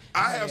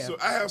 I have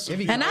some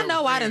people And I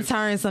know I done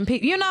turned some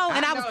people, you know,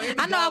 and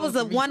I know I was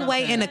a one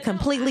way in a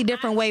completely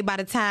different way by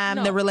the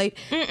time the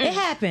it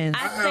happens.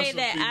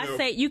 I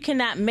say you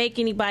cannot make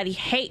anybody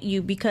hate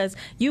you because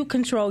you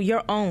control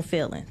your own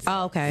feelings.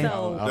 Oh, okay.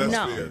 So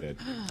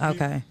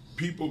Okay.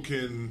 People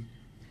can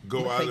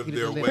go out of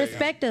their way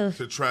Perspective.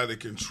 to try to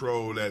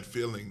control that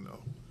feeling, though.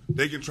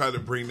 They can try to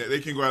bring that.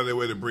 They can go out of their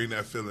way to bring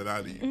that feeling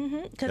out of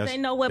you. Because they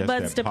know what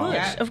buttons to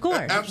push. Of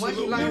course.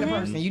 Absolutely. Once you like the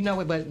person, you know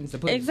what buttons to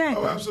push.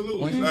 Exactly. Oh, absolutely.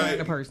 Once you like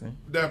the person.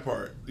 That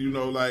part, you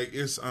know, like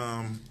it's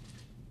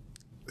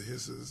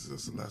this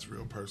is that's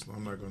real personal.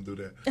 I'm not gonna do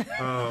that.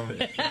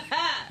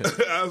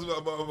 I was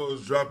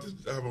almost dropped it,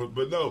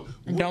 but no.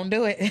 Don't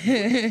do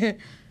it.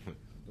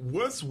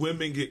 Once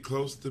women get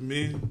close to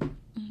men,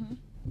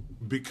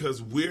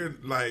 because we're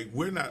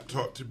not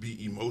taught to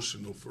be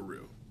emotional for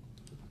real.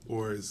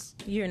 Or is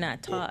you're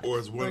not taught, or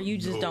you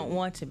just don't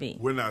want to be.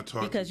 We're not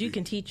taught because you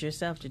can teach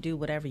yourself to do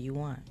whatever you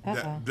want.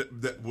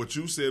 That what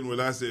you said, and what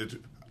I said,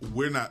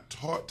 we're not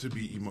taught to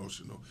be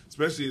emotional,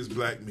 especially as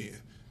black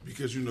men,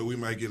 because you know we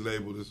might get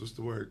labeled as what's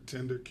the word,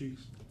 tender,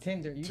 Keith?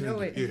 Tender, you know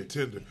it. Yeah,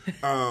 tender.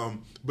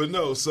 But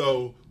no,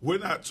 so we're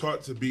not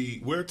taught to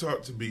be. We're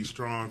taught to be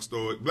strong,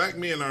 stoic. Black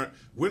men aren't.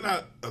 We're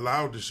not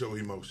allowed to show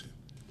emotion.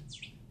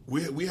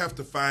 We have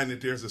to find that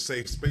there's a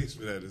safe space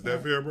for that. Is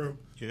that fair, bro?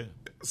 Yeah.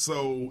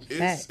 So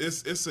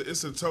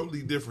it's a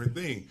totally different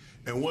thing.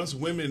 And once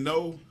women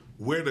know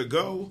where to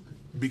go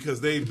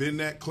because they've been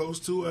that close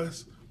to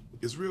us,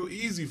 it's real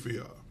easy for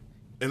y'all.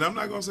 And I'm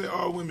not gonna say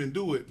all women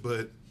do it,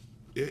 but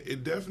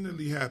it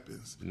definitely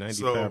happens.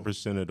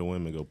 95% of the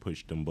women go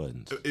push them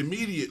buttons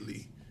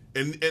immediately.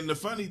 And the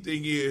funny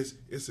thing is,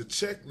 it's a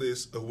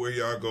checklist of where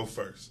y'all go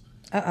first.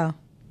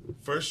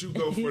 First, you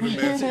go for the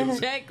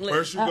masculinity.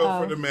 First, you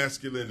go for the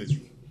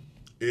masculinity.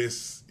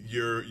 It's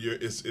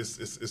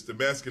it's the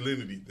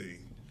masculinity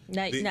thing.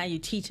 Now you're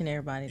teaching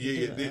everybody.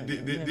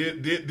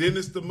 Then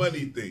it's the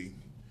money thing.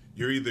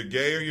 You're either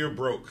gay or you're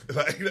broke.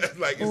 It's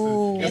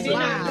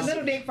the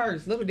little dick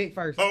first. Little dick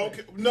first. Oh,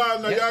 okay. No,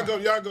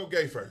 y'all go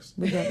gay first.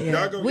 We do.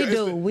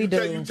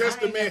 You test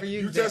the man.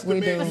 You test the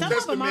man. Some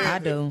of them are. I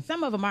do.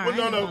 Some of them are.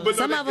 But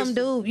some of them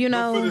do. You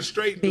know, for the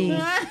straight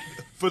dudes.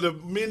 For the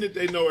men that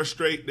they know are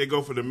straight, they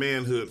go for the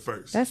manhood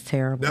first. That's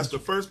terrible. That's the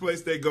first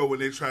place they go when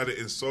they try to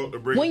insult or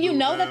bring. When you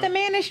know that the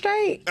man is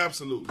straight.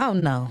 Absolutely. Oh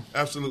no.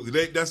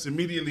 Absolutely. That's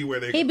immediately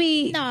where they go.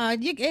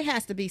 It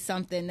has to be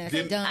something that's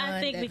done. I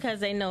think because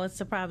they know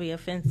it's probably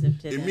offensive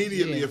to them.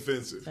 Immediately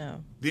offensive.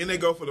 So. Then they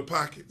go for the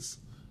pockets.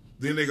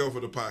 Then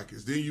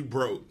you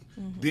broke.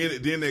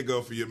 Then they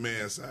go for your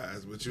man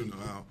size. But you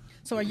know,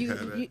 so are you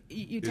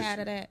tired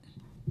of that?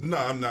 No,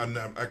 I'm not.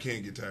 I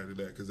can't get tired of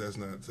that because that's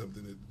not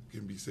something that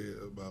can be said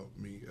about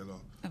me at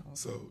all. Oh.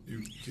 So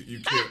you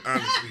can't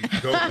honestly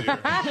go there.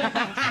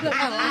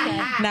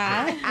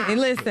 Nah,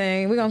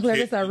 listen, we're gonna clear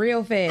this up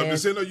real fast. I'm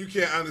just saying, no, you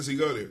can't honestly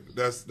go there.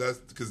 That's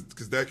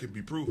because that can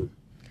be proven.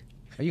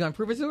 Are you gonna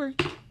prove it to her?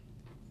 Wait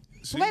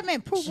a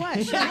minute, prove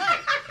what? Shut up.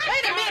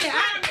 Wait a minute.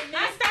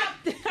 I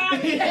stopped.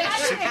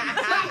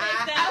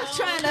 I was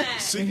trying to.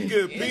 She can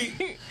get a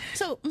peek.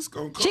 So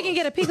she can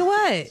get a peek of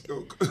what?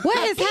 What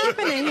is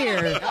happening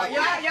here?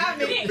 Y'all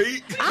need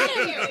peek. It's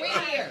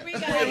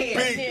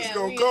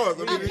gonna cost.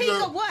 A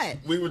peek of what?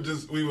 We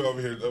were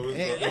over here.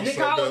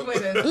 Nicole was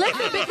with us.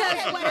 Listen,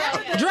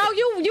 because Dro,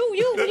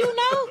 you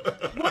know.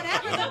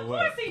 Whatever. Of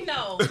course he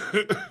knows.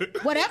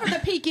 Whatever the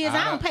peak is,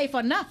 I don't pay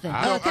for nothing.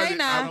 Okay,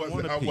 now.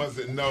 I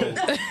wasn't. No.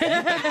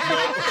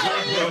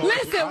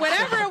 Listen,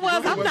 whatever it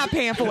was, I'm not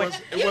paying for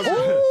it. I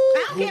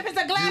don't care if it's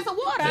a glass of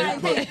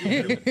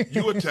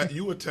water.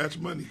 You attach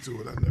money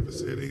to it. I never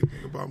said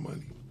anything about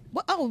money.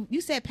 What? Oh,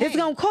 you said pay. It's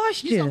gonna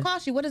cost you. It's gonna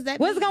cost you. What does that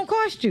mean? What's it gonna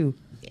cost you?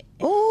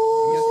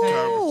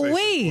 Ooh,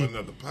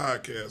 another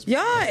podcast.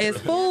 Y'all is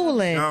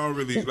fooling. I don't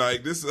really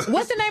like this.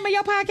 What's the name of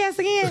your podcast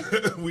again?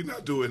 We're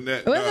not doing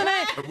that. What's the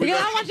name?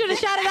 I want you to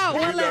shout it out.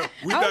 We're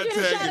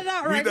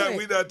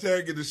not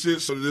tagging the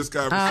shit so this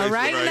conversation all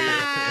right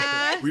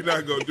now. We're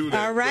not gonna do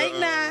that. All right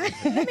now.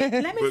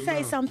 Let me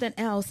say something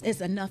else.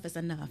 It's enough is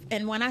enough.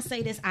 And when I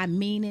say this, I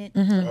mean it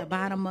from the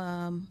bottom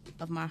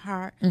of my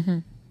heart.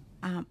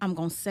 I'm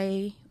going to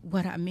say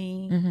what I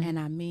mean, and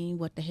I mean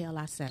what the hell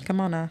I say. Come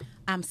on now.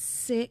 I'm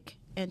sick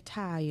and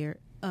tired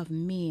of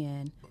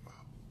men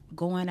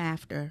going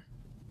after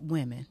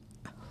women.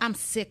 I'm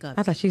sick of it.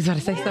 I thought she was going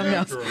to say something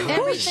else.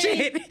 Oh,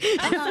 shit.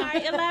 I'm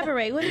sorry,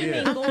 elaborate. What do you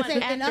mean going after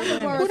women? In other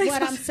words,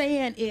 what I'm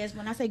saying is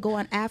when I say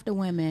going after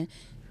women,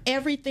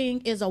 everything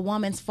is a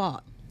woman's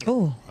fault.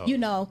 Oh, You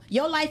know,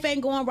 your life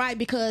ain't going right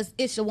because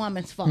it's a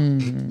woman's fault.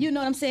 You know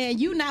what I'm saying?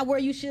 You not where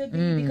you should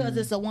be because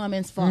it's a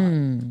woman's fault.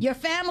 Your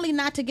family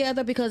not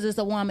together because it's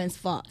a woman's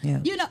fault. Yeah.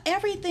 You know,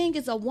 everything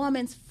is a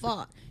woman's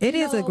fault. It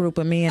is a group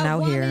of men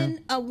out here.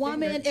 A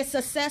woman is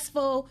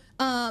successful.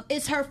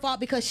 It's her fault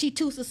because she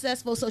too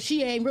successful, so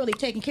she ain't really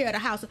taking care of the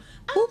house.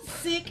 I'm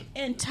sick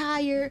and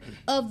tired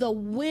of the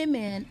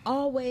women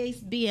always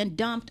being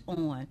dumped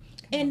on,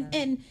 and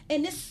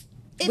this.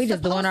 We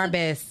just doing our to-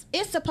 best.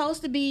 It's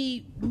supposed to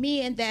be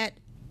men that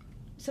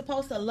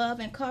supposed to love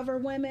and cover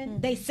women.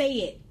 They say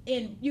it,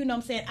 and you know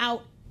what I'm saying,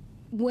 out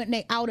when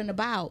they out and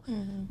about,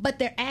 but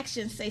their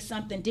actions say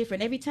something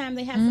different. Every time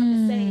they have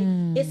something to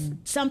say,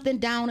 it's something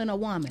down in a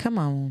woman. Come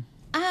on.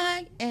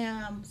 I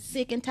am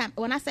sick and tired.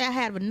 When I say I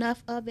have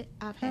enough of it,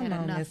 I've had Come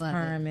on, enough Miss of it.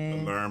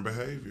 Herman. Learn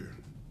behavior.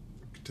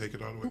 You can take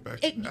it all the way back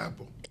to the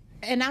apple.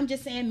 And I'm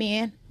just saying,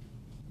 man,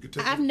 You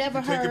can take I've it, never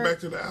you can heard. Take it back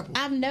to the apple.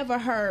 I've never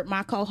heard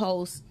my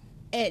co-host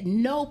at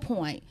no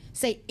point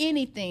say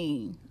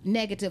anything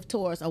negative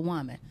towards a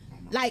woman,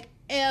 like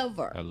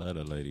ever. I love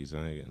the ladies,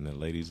 and the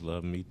ladies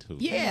love me too.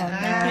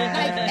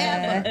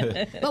 Yeah, like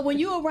ever. But when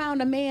you're around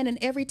a man, and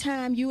every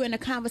time you in a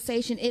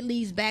conversation, it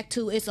leads back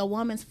to it's a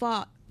woman's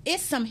fault.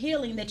 It's some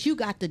healing that you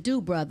got to do,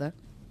 brother.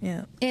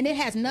 Yeah. And it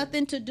has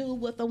nothing to do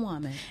with a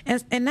woman.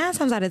 And 9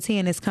 times out of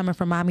 10, it's coming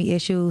from mommy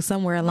issues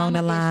somewhere along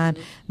the line.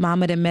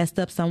 Mama done messed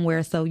up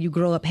somewhere, so you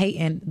grow up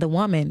hating the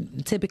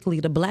woman, typically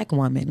the black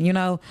woman, you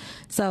know?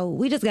 So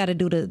we just got to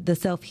do the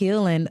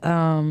self-healing.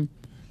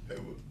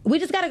 We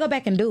just got to go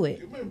back and do it.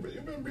 You've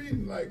been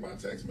reading like my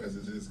text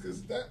messages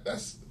because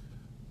that's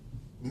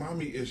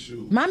mommy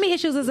issue. Mommy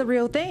issues is a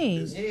real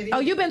thing. Oh,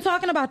 you've been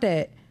talking about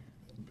that.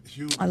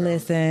 Huge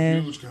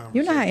Listen, huge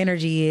you know how conversation.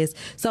 energy is.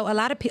 So a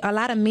lot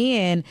of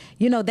men,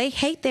 you know, they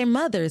hate their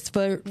mothers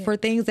for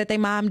things that their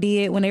mom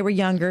did when they were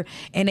younger,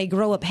 and they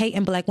grow up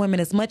hating black women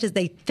as much as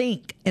they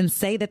think and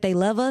say that they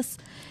love us.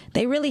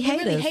 They really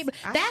hate us.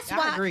 That's I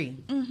why. agree.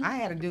 I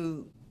had to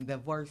do the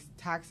worst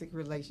toxic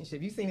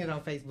relationship. You seen it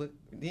on Facebook,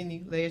 didn't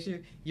you? Last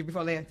year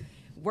before last.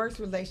 Worst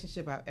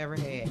relationship I've ever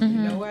had. You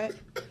know what?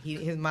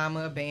 His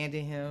mama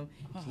abandoned him.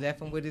 She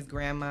left him with his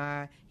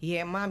grandma. He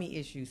had mommy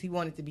issues. He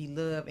wanted to be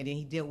loved, and then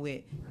he dealt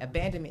with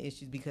abandonment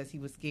issues because he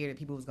was scared that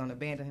people was going to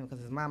abandon him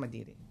because his mama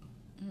did it.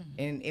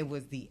 And it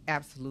was the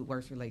absolute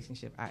worst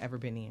relationship I ever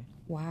been in.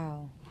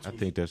 Wow. I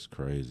think that's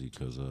crazy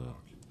because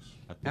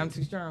I'm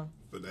too strong.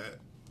 For that.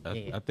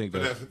 I think For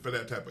that's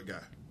that type of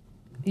guy.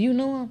 You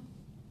knew him?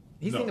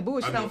 He's No, seen the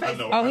bullshit I on know- I Facebook.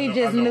 know- Oh, I he know-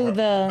 just I know knew her.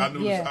 the- I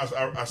knew. yeah.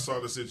 I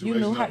saw the situation. You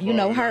knew her- up you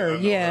know close. her, I know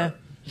yeah. her.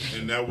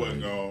 And that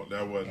wasn't going.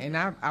 That wasn't. And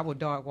I would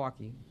dog walk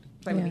you.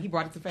 Play with me. He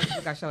brought it to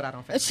Facebook. I showed out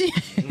on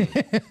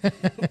Facebook.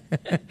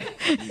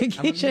 I'm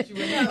gonna meet you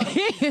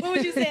with What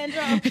was you saying, Joe?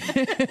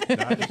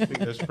 I just think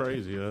that's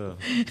crazy.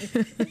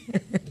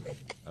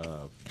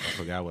 I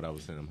forgot what I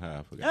was saying. I'm high.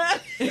 I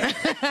forgot.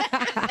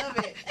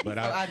 But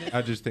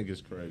I just think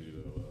it's crazy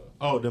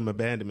though. Them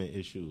abandonment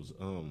issues.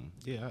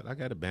 Yeah, I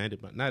got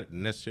abandoned, but not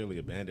necessarily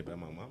abandoned by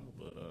my mama,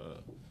 but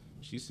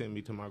she sent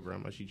me to my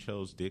grandma. She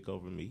chose dick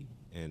over me,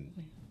 and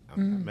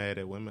I'm not mad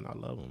at women. I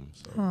love them.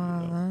 So you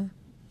know,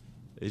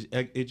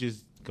 it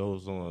just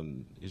goes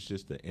on. It's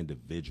just the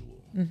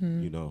individual,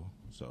 you know.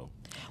 So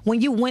When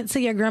you went to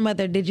your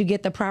grandmother, did you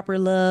get the proper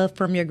love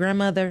from your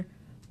grandmother?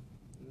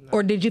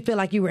 Or did you feel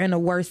like you were in a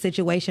worse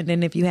situation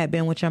than if you had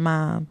been with your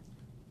mom?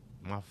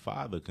 my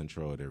father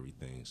controlled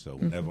everything. So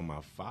whenever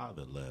my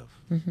father left,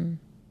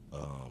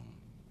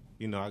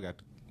 you know, I got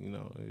to, you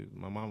know,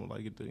 my mom would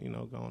like it to, you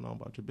know, going on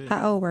about your business.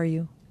 How old were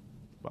you?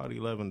 About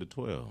 11 to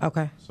 12.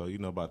 Okay. So, you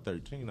know, about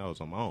 13, I was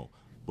on my own.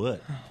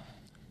 But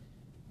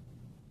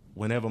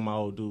whenever my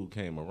old dude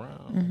came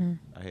around,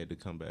 I had to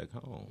come back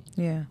home.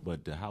 Yeah.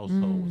 But the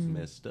household was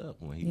messed up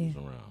when he was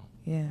around.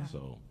 Yeah.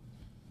 So,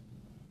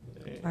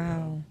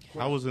 Wow.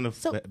 I was in a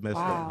messed up I got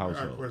a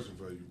household. question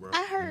for you, bro.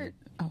 I heard.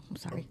 Oh, I'm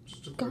sorry.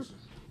 Just a question.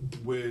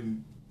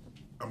 When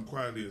I'm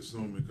quietly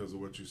assuming because of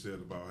what you said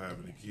about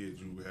having a kid,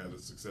 you had a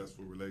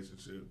successful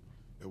relationship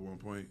at one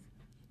point.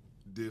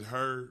 Did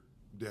her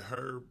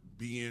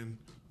being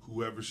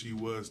whoever she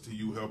was to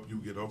you help you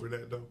get over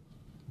that though?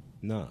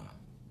 Nah.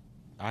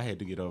 I had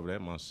to get over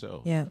that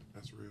myself. Yeah.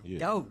 That's real. Yeah.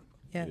 Dope.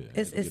 Yeah. Yeah,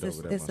 It's I had to get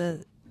over that it's a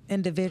myself.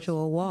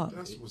 individual walk.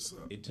 That's what's up.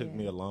 It took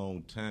me a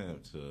long time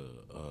to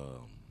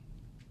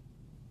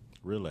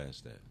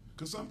realize that.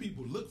 Because some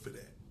people look for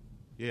that.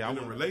 Yeah, I in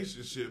a wasn't,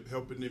 relationship,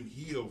 helping them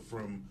heal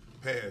from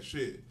past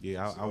shit.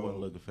 yeah, I So,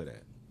 wasn't looking for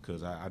that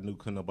because I knew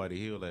couldn't nobody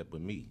heal that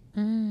but me.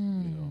 You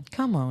know,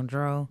 Come on,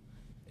 Dro.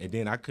 and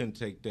then I couldn't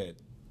take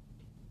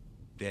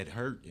that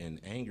hurt and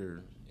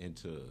anger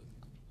into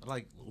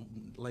like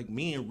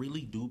men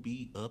really do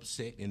be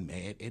upset and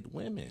mad at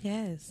women.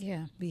 Yes.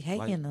 Yeah. Be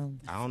Like, hating them.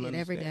 I don't See it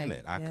every understand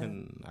day. that.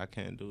 Yeah. I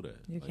can't do that.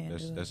 You can't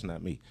do that's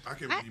not me. I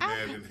can be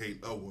mad and hate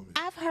a woman.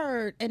 I've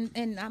heard, and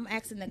I'm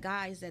asking the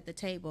guys at the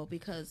table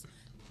because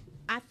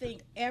I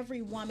think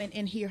every woman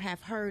in here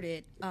have heard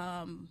it.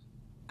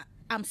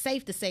 I'm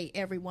safe to say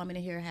every woman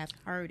in here have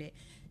heard it.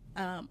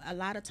 A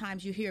lot of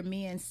times you hear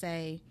men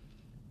say,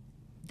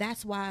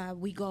 "That's why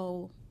we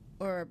go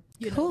or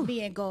Cool.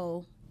 men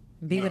go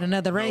Be with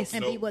another race.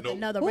 and be with Nope.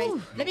 another Ooh.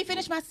 race. Let me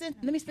finish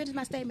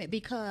my statement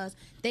because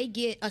they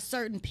get a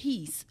certain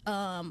piece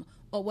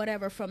or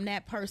whatever from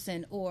that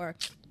person, or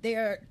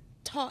they're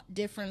taught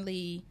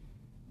differently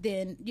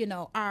than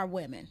our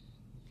women.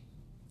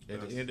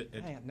 At the end,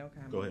 I have no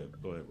comment. go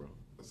ahead, bro.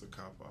 That's a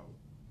cop out.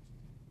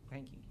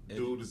 Thank you.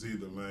 Dude is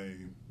either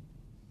lame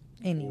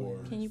Anyway.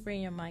 or. Can you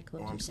bring your mic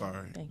closer? Oh, I'm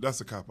sorry. Thank you.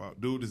 That's a cop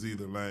out. Dude is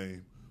either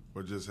lame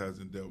or just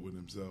hasn't dealt with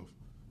himself.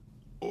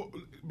 Or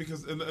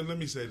because, and let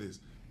me say this,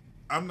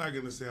 I'm not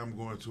gonna say I'm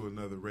going to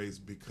another race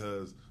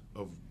because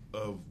of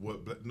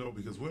what. But no,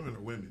 because women are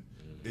women,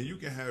 and you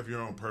can have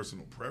your own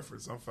personal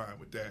preference. I'm fine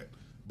with that.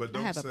 But I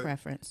don't have a say,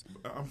 preference.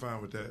 I'm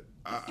fine with that.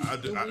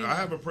 I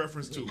have a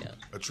preference too.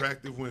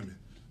 Attractive women.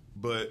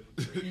 But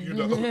I'm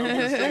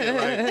just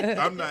saying, like,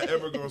 I'm not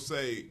ever gonna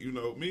say,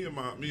 me and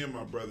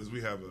my brothers,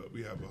 we have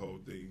a whole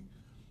thing.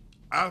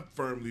 I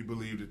firmly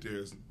believe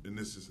that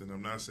and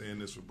I'm not saying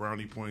this for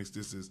brownie points.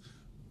 This is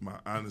my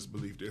honest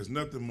belief. There's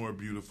nothing more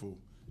beautiful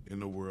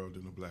in the world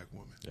than a black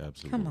woman.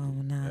 Absolutely. Come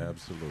on now.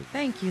 Absolutely.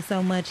 Thank you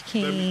so much,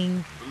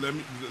 King. Let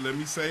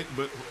me say,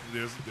 but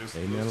there's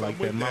Ain't nothing like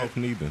that mouth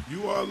neither.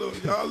 You all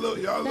y'all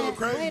look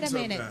crazy. Wait a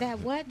minute. sometimes. That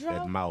what, Dro?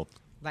 That mouth.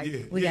 Like, Yeah,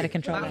 We gotta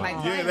control Like-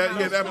 that.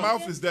 like- that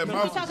mouth is that What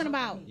mouth. you talking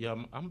about? Yeah,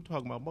 I'm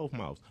talking about both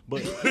mouths.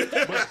 But Both of them.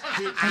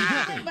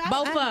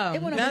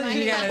 That's what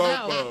you gotta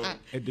Both know. of 'em.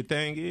 and the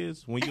thing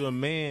is, when you're a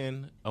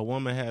man, a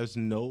woman has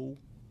no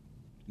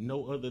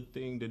other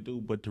thing to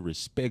do but to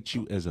respect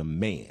you as a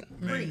man.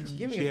 preach.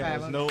 Give me She a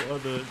has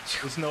 500.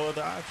 there's no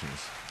other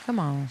options. Come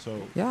on.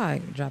 So Y'all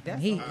ain't dropping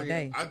That's heat unreal.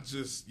 today.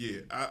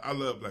 I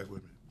love black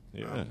women.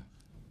 yeah,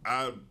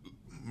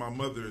 My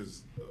mother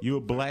is. you're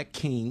a black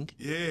king.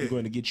 Yeah. You're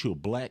going to get you a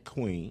black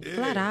queen. Yeah,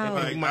 Flat out.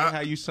 like, You might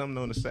have you something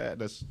on the side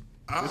that's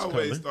I this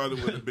always color. thought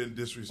it would have been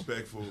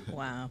disrespectful.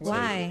 Wow.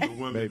 Why? The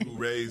woman who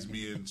raised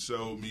me and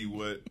showed me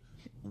what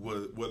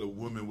a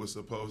woman was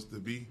supposed to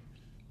be.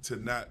 To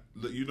not,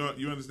 you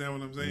understand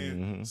what I'm saying?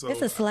 Mm-hmm. So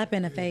It's a slap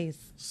in the face.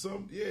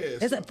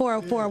 It's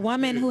For a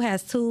woman who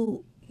has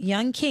two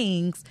young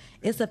kings,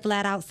 it's a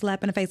flat out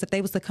slap in the face. If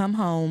they was to come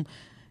home,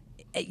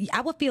 I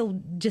would feel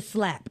just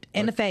slapped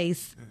in the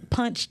face,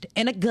 punched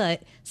in the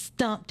gut,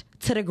 stumped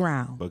to the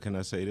ground. But can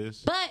I say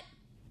this? But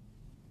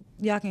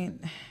y'all can,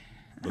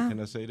 But can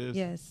I say this?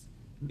 yes.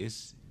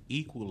 It's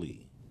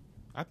equally,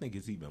 I think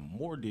it's even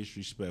more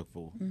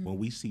disrespectful when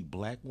we see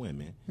black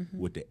women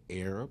with the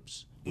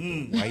Arabs,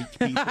 with the white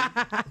people.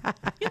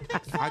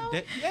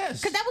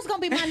 Yes. Because that was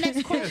going to be my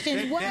next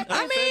question. What?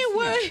 I mean,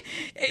 what,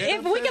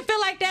 if we can feel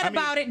like that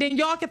about it, then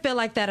y'all can feel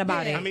like that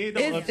about it. I mean, it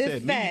don't upset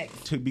it's me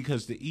facts.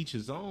 because to each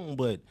his own,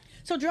 but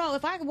So, Dro,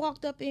 if I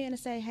walked up in and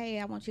say, hey,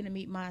 I want you to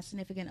meet my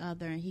significant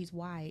other and he's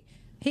white,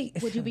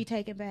 would you be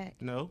taken back?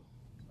 no,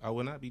 I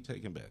will not be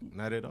taken back.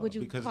 Not at all. Would you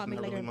because call it's me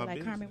not later really and be my like,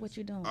 business. Carmen, what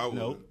you doing? I would.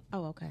 No.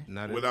 Oh, okay.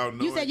 Not at Without all.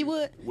 knowing, You said you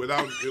would?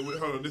 Without hold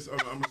on, I'm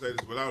gonna say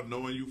this. Without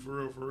knowing you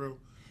for real,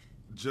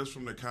 just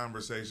from the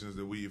conversations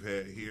that we've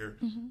had here,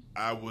 Mm-hmm.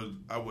 I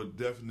would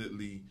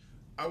definitely,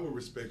 I would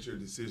respect your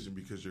decision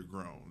because you're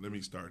grown. Let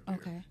me start there.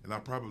 Okay. And I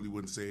probably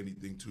wouldn't say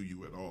anything to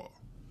you at all,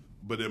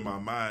 but in my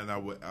mind, I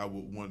would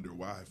wonder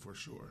why for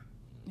sure.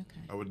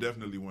 Okay. I would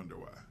definitely wonder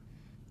why.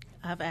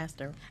 I've asked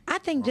her. I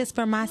think just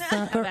for my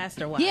son. I've asked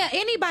her why. Yeah,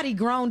 anybody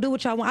grown, do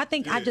what y'all want. I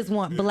think I just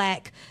want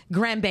black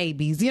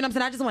grandbabies. You know what I'm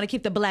saying? I just want to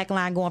keep the black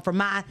line going for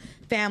my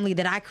family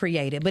that I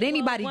created. But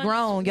anybody Well,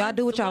 grown, y'all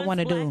do what y'all want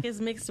to do. Black is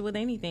mixed with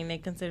anything. They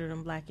consider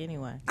them black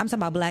anyway. I'm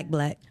talking about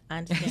black. I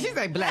understand. She's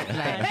like black. You know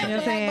what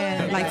I'm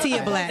saying? Like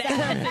Tia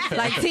Black.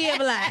 Like Tia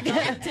Black.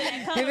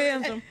 You feel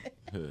me?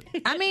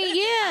 I mean,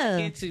 yeah.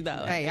 Get you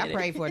though. Hey, I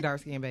prayed for a dark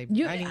skinned baby.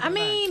 You, ain't even I gonna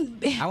lie. mean,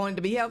 I wanted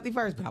to be healthy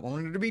first, but I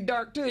wanted her to be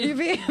dark too. you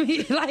feel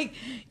me? Like,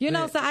 you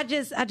know, so I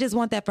just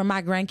want that for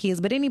my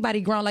grandkids. But anybody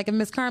grown, like if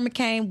Miss Carmen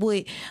came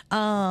with,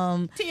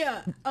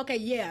 Tia, okay,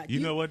 yeah. You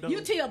know what, though? You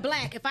Tia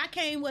Black. If I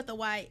came with a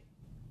white.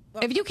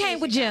 if you came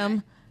with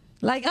Jim,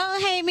 like, oh,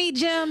 hey, meet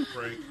Jim,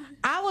 Frank,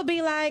 I would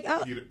be like,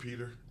 oh,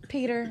 Peter.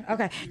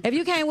 Okay. If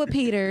you came with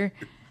Peter,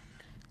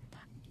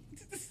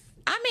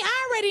 I mean,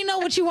 I already know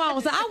what you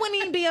want, so I wouldn't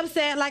even be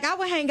upset. Like, I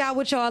would hang out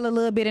with y'all a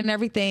little bit and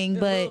everything,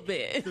 a little but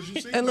bit. 'Cause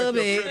you seem A little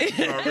your bit. credit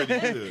is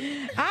already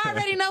good. I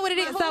already know what it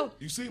is. So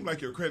You seem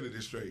like your credit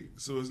is straight,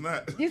 so it's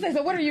not. you say,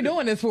 so what are you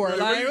doing this for? What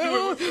Like, are you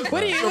doing?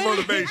 what are you? Your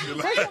motivation.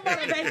 What's your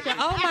motivation?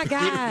 Oh my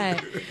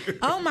god!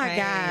 Oh my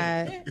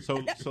god!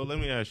 So let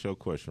me ask you a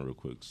question real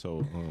quick.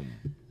 So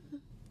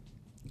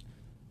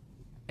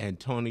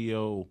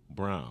Antonio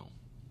Brown.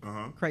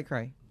 Cray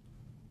cray.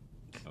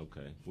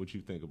 Okay, what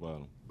you think about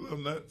him? Little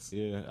nuts.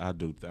 Yeah, I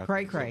do.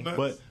 Cray cray.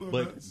 Nuts.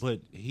 Little nuts.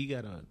 But he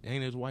got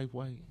ain't his wife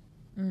white?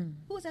 Who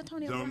was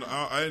Antonio Don't,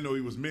 Brown? I didn't know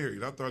he was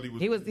married. I thought he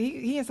was.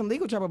 He in some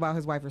legal trouble about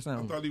his wife or I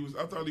something. thought he was.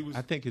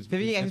 I think his, His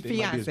I think it might be his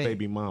fiance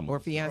baby mama. or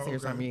fiance Oh, or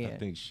okay. something. Yeah. I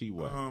think she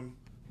white.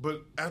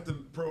 But after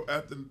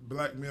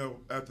black male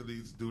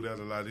athletes do that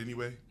a lot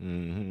anyway.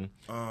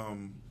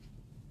 Mm-hmm.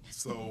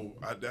 So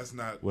that's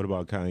not. What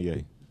about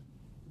Kanye?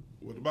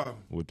 What about him?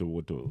 With the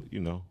you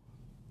know?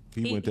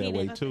 He went that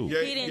way didn't- too.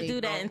 Yeah. He didn't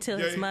do that until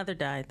his mother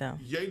died, though.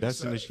 Ye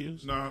That's an decided-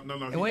 excuse? No.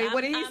 Wait,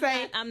 what did he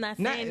say? I'm not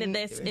saying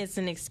that it's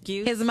an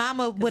excuse. His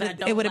mama 'cause would I have.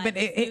 don't It would have like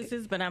been.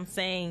 excuses, but I'm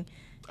saying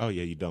Oh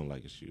yeah, you don't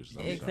like excuses.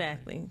 I'm sorry.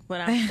 exactly.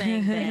 But I'm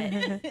saying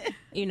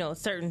that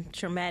certain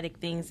traumatic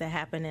things that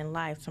happen in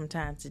life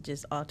sometimes it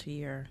just alter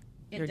your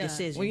does.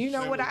 decision. Well, you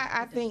know what?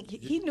 I think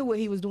he knew what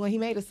he was doing. He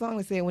made a song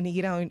that said, when he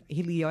get on,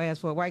 he leave your ass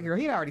for a white girl.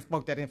 He already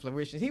spoke that in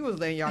Florition. He was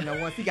letting y'all know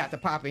once he got to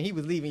popping, he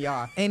was leaving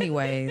y'all.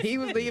 Anyways. He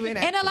was leaving.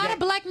 And a lot of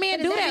black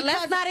men do that.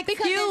 Let's not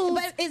excuse.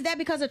 But is that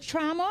because of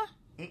trauma?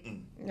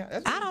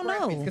 I don't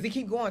know. Because he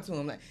keep going to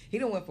him. Like, he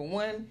done went from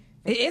one.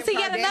 Is he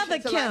yet another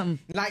to Kim?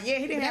 Yeah,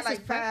 he didn't have That's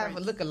like 5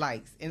 his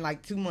lookalikes in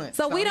like 2 months.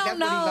 So we don't that's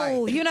what he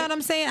know. like. You know what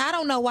I'm saying? I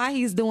don't know why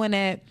he's doing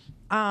that.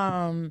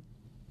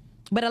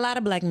 But a lot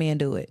of black men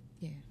do it.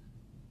 Yeah.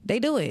 They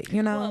do it.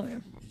 You know.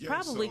 Well, Yeah,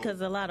 probably so-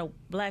 because a lot of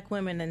black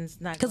women and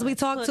not 'Cause we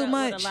talk put too up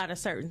much. with a lot of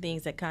certain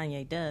things that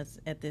Kanye does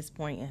at this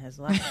point in his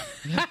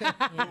life.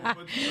 But,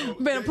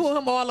 Better pull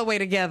him all the way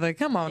together.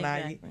 Come on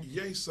Exactly. now.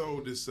 Ye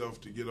sold himself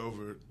to get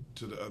over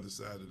to the other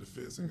side of the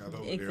fence and got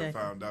over there Exactly. and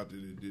found out that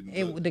it didn't.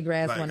 It- look the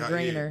grass like wasn't how-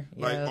 greener.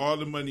 Like Yeah. all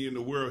the money in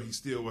the world, he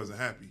still wasn't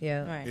happy.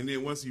 Yeah. Right. And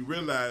then once he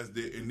realized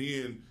it, and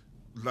then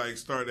like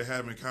started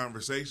having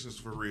conversations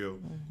for real,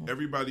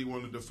 everybody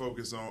wanted to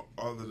focus on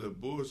all of the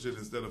bullshit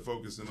instead of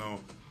focusing on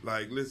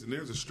like, listen,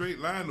 there's a straight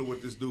line to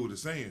what this dude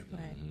is saying.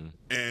 Right.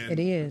 And It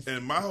is.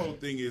 And my whole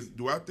thing is,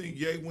 do I think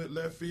Ye went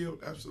left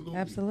field? Absolutely.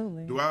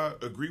 Absolutely. Do I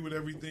agree with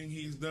everything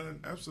he's done?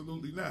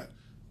 Absolutely not.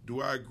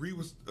 Do I agree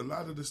with a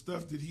lot of the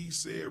stuff that he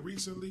said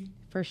recently?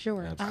 For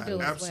sure. I do as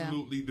well.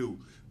 absolutely do.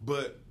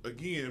 But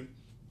again,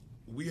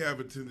 we have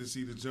a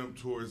tendency to jump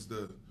towards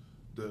the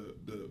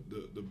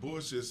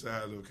bullshit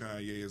side of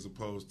Kanye as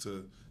opposed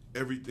to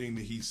everything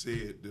that he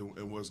said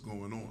and what's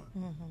going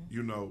on.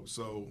 You know,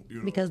 so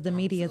Because the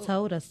media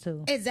told us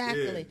to.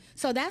 Exactly. Yeah.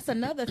 So that's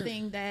another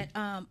thing that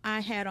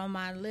I had on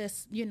my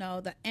list. The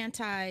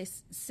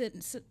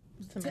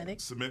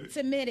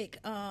Semitic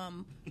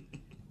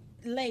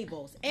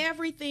labels.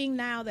 Everything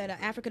now that an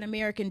African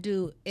American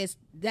do is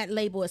that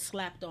label is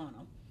slapped on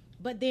them.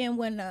 But then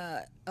when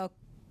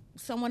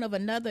someone of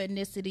another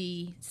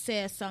ethnicity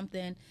says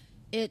something,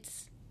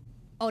 it's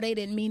they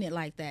didn't mean it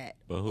like that,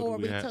 But who do or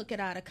we we have- took it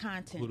out of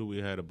content. Who do we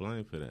have to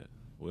blame for that?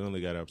 We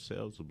only got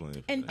ourselves to blame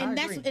for And that. and I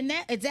that's agree. and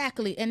that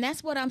exactly, and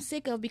that's what I'm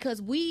sick of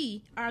because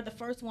we are the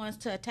first ones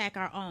to attack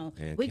our own.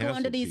 And We go cancel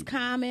under these people.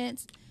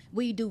 comments,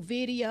 we do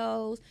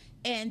videos,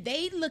 and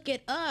they look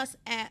at us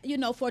at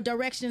for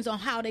directions on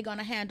how they're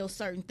gonna handle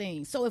certain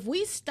things. So if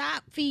we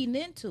stop feeding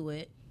into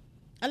it,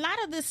 a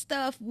lot of this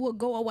stuff will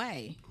go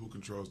away. who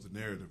controls the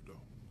narrative though?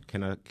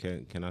 Can I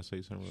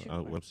say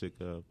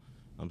something?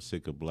 I'm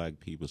sick of black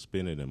people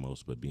spending the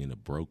most, but being the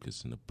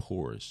brokest and the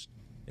poorest,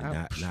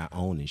 and not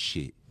owning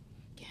shit.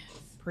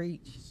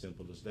 Preach.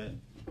 Simple as that.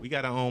 We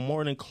gotta own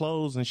more than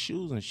clothes and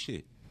shoes and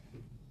shit.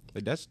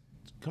 Like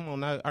come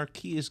on now. Our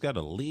kids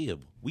gotta live.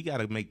 We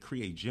gotta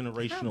create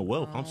generational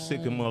wealth. I'm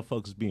sick of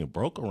motherfuckers being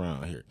broke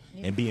around here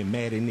and being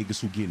mad at niggas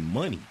who getting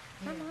money.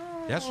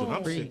 That's what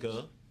I'm sick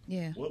of.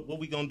 Yeah. What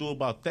we gonna do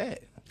about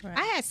that?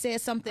 I had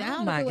said something. I Oh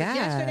don't my know if it was God.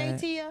 yesterday,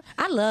 Tia.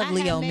 I love had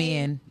Leo made-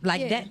 men.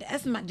 Like yeah.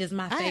 that's just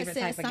my I had favorite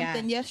said type of guy.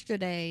 something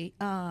yesterday,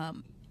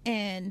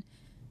 and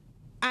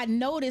I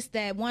noticed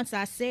that once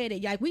I said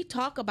it, like we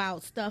talk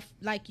about stuff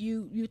like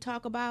you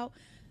talk about,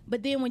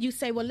 but then when you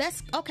say, well,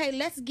 let's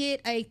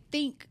get a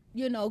think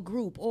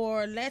group,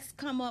 or let's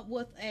come up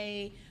with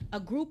a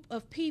group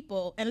of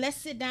people and let's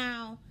sit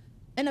down.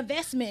 An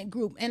investment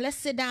group, and let's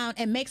sit down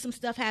and make some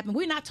stuff happen.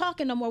 We're not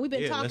talking no more. We've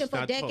been Yeah, talking let's for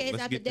not talk. decades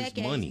Let's after get this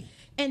decades. money.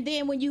 And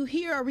then when you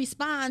hear a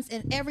response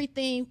and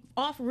everything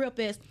off rip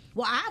is,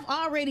 well, I've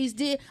already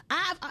did.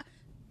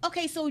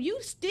 Okay, so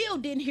you still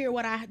didn't hear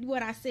what I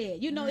said.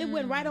 It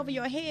went right over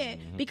your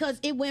head because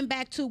it went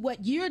back to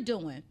what you're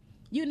doing.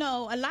 A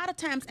lot of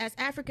times as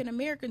African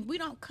Americans, we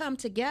don't come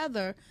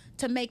together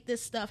to make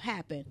this stuff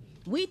happen.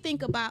 We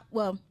think about,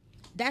 well,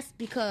 that's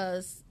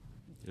because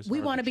It's we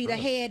hard want to be the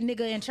trust. head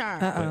nigga in charge.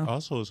 But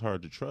also, it's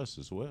hard to trust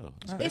as well.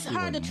 It's especially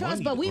hard to when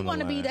trust, money but we on want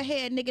to be line. the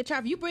head nigga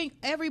charge. If you bring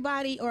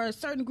everybody or a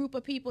certain group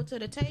of people to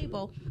the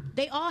table,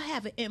 they all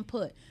have an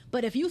input.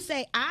 But if you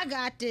say, I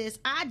got this,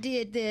 I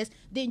did this,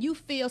 then you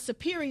feel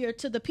superior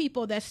to the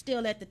people that's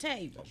still at the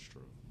table. That's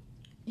true.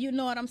 You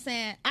know what I'm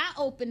saying? I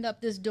opened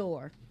up this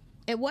door.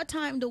 At what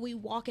time do we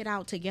walk it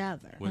out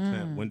together?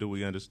 When do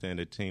we understand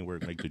that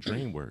teamwork make the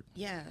dream work?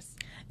 Yes.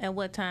 At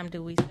what time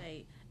do we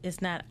say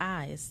it's not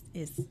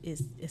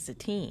it's a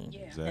team,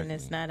 Exactly. and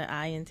it's not an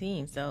I in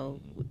team?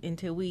 So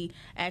until we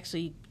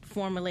actually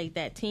formulate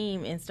that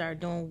team and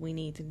start doing what we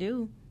need to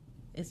do,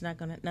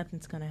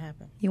 nothing's gonna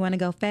happen. You want to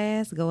go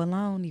fast? Go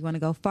alone. You want to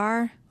go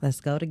far?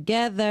 Let's go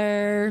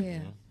together. Yeah.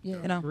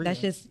 Yeah. You know, that's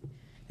just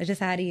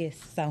how it is.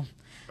 So,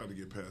 Try to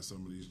get past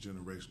some of these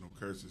generational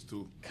curses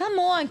too. come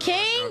on, I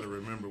King. gotta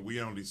remember, we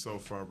only so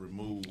far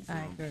removed from.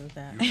 I agree with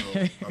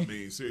that. I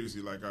mean,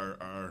 seriously, like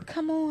our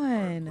Come our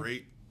on.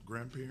 great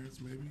grandparents,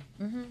 maybe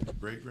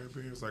great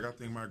grandparents. Like I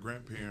think my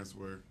grandparents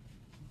were.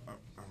 I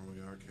don't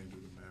know, y'all can't do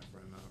the math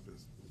right now. If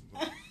it's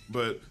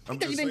But I'm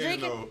just You been saying,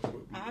 drinking?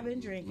 though. I've been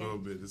drinking. A little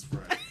bit. It's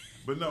Friday.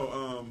 But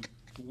no,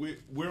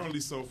 we're only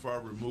so far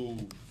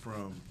removed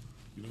from,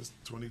 it's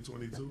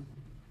 2022.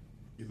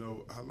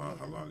 How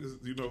long is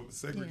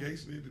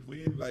segregation ended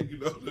when? Like,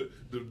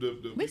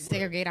 the We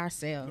segregate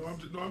ourselves.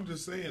 I'm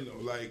just saying though,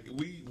 like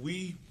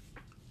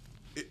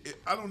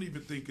I don't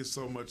even think it's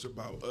so much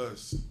about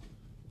us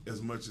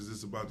as much as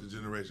it's about the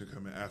generation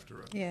coming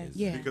after us. Yeah.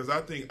 Yeah. Because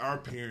I think our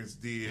parents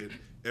did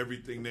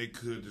everything they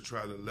could to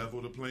try to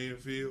level the playing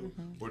field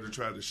or to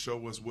try to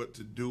show us what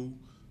to do.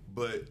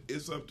 But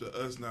it's up to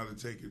us now to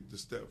take it a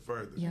step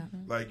further. Yeah.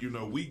 Like, they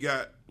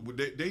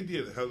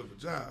did a hell of a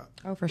job.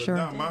 Oh, for but sure.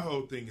 Now my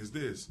whole thing is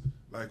this,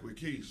 like with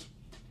Keish,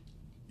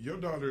 your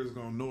daughter is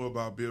going to know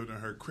about building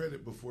her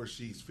credit before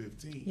she's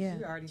 15. Yeah.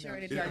 She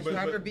already knows. Yeah, She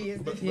her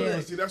business. but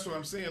see, that's what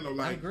I'm saying though.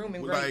 Like, I'm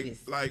grooming like,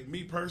 greatness. like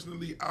me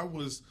personally, I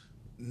was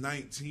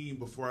 19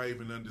 before I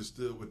even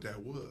understood what that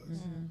was.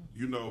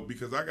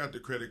 Because I got the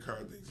credit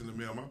card things in the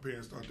mail. My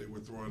parents thought they were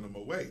throwing them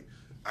away.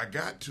 I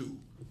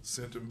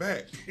sent them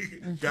back,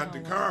 got the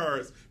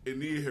cards, and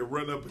then had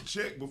run up a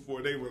check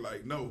before they were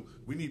like, no,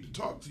 we need to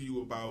talk to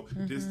you about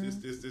this, and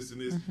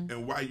this,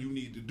 and why you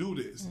need to do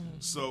this.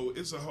 So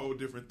it's a whole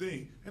different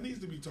thing. It needs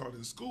to be taught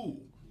in school.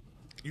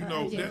 Yeah.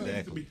 That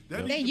needs to be.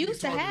 They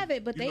used to have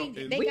it, but they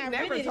We got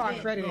never rid taught of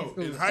it. credit in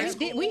school. In high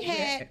school, We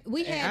had the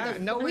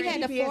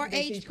GPS didn't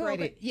 4-H teach program.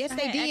 credit. Yes, I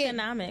they had did.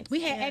 economics.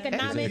 We had Yeah.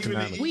 economics.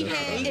 Economics, We that's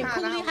had right. in Econ, I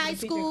Cooley don't High think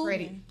teaching School.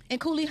 credit. In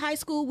Cooley High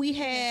School, we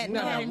had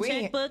No, had a we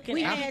ain't- checkbook and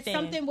we had everything.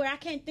 something where I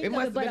can't think It of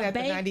must it, have but been a after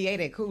bank. 98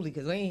 at Cooley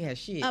because we ain't had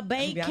shit. A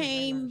bank To be honest, we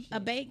ain't came.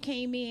 had A bank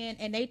came in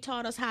and they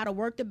taught us how to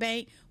work the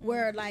bank.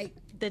 Where like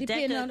The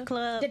depending DECA on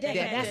club, The DECA, they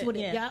had that's it, what it.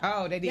 yeah. Yeah.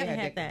 Oh, they did Yeah, I have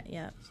had that. that,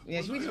 yeah.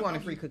 Yeah, we just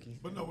wanted free cookies.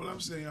 But no, what I'm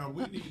saying,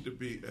 we need to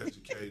be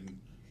educating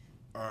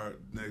our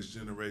next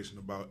generation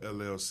about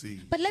LLC.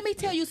 But let me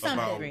tell you about,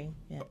 something.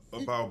 Yes.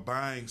 about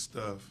buying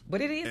stuff,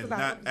 But it is and about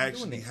not doing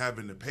actually it.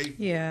 having to pay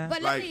for Yeah. it.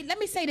 But Like, let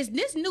me say this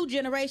new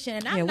generation,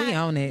 and I'm Yeah, not. we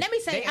own it. Let me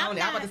say They own I'm it. I'm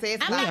not. about to say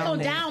it's I'm like not own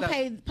gonna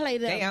it. downplay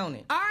them. They own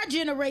it. Our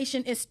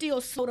generation is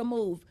still slow to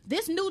move.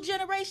 This new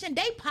generation,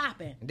 they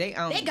popping. They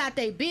own They it. got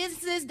their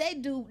businesses. They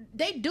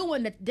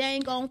doing the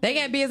dang on. They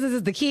got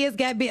businesses. The kids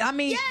got I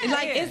mean, Yeah.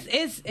 like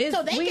it's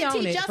So they we can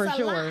own teach it us for a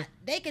sure. lot.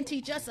 They can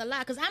teach us a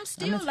lot because I'm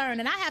still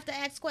learning. I have to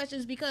ask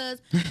questions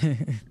because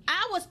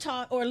I was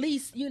taught, or at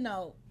least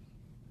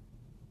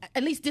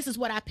this is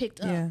what I picked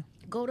up. Yeah.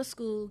 Go to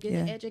school, get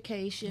an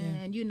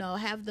education,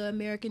 have the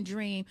American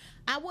dream.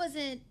 I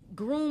wasn't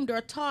groomed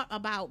or taught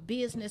about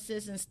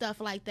businesses and stuff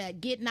like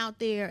that, getting out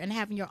there and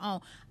having your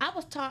own. I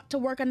was taught to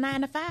work a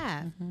 9 to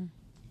 5.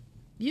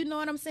 You know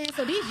what I'm saying?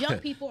 So these young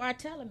people are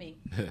telling me.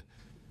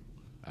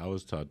 I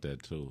was taught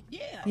that too.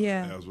 Yeah.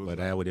 Yeah. that's what's But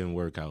that didn't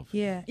work out.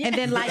 Yeah. And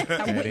then like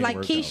didn't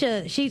work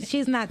Keisha,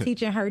 she's not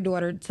teaching her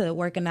daughter to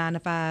work a 9 to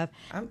 5,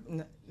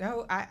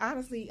 I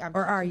honestly,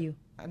 or are you?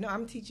 No,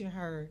 I'm teaching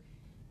her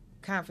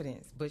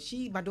confidence, but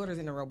my daughter's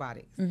into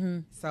robotics,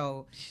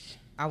 so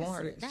I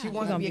want her. She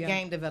wants to be a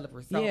game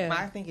developer. So Yeah.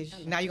 my thing is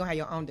now you're gonna have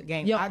your own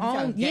game. Your I be telling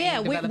own, game yeah.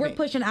 We're development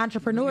pushing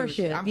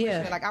entrepreneurship. I'm pushing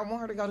Yeah. it. Like I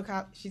want her to go to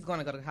college. She's going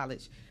to go to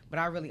college, but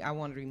I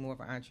want her to be more of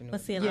an entrepreneur.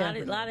 But see,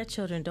 a lot of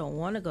children don't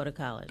want to go to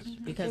college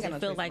because Ain't they got no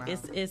feel choice like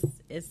in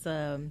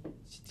my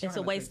it's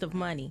a waste of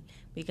money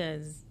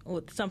because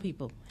some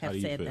people How have do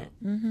you said feel?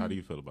 that. How do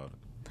you feel about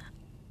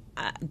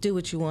it? Do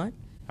what you want.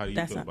 How do you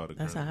That's feel how, about it?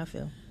 that's Karen? how I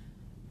feel.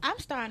 I'm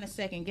starting to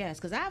second guess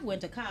because I went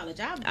to college.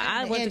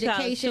 I went to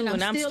college too,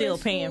 and I'm still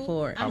paying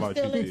for it. How I'm about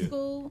still you, in Tia?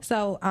 school.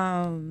 So,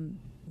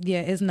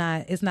 yeah, it's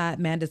not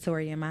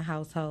mandatory in my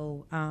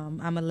household. I'm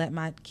gonna let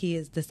my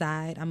kids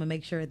decide. I'm gonna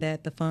make sure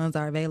that the funds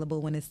are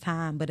available when it's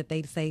time. But if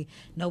they say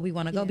no, we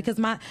want to go, because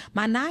my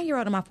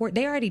 9-year-old and my 4,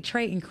 they already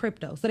trade in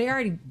crypto, so they're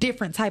already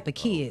different type of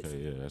kids.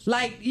 Okay, yeah, that's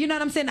Like, you know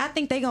what I'm saying? I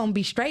think they're gonna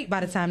be straight by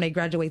the time they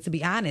graduate, to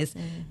be honest,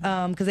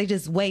 because they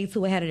just way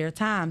too ahead of their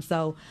time.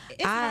 So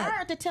It's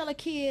hard to tell a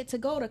kid to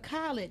go to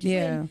college.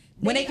 Yeah. when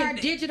When they they are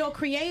can- digital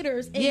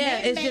creators. And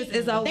Yeah, they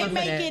it's over They for that.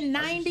 making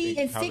 90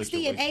 and College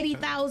 60 a and waste of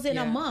 80,000 a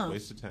Yeah. month.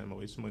 Waste of time,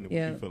 waste of money.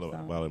 Yeah, What do you feel so.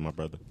 about it, my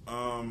brother?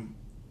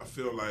 I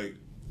feel like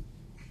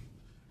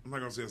I'm not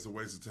gonna say it's a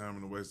waste of time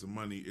and a waste of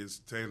money. It's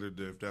tailored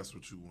to if that's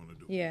what you want to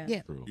do. yeah,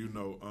 Yeah. True.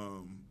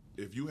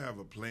 If you have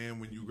a plan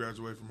when you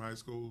graduate from high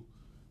school,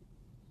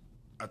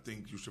 I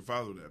think you should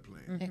follow that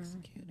plan.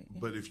 Execute it.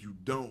 But if you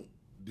don't,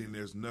 then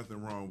there's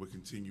nothing wrong with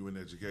continuing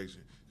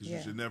education because Yeah.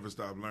 you should never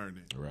stop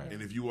learning. Right.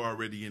 And if you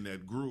already in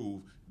that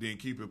groove, then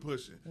keep it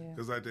pushing. Yeah.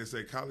 Because like they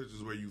say, college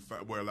is where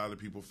where a lot of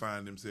people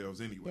find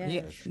themselves anyway.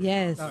 yes,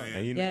 Yeah. yes.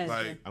 And you know, Yes.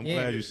 Like, I'm Yeah.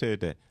 glad you said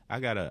that. I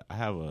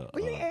have a.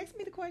 Well, you didn't ask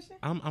me the question.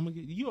 I'm gonna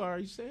get. You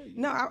already said.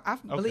 No, I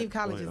believe Go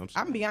college ahead, I'm is.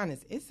 sorry. I'm gonna be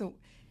honest.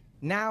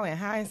 Now in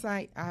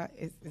hindsight,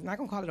 it's not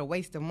gonna call it a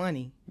waste of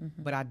money,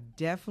 but I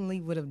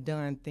definitely would have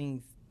done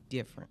things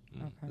different.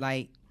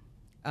 Like,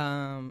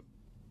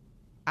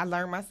 I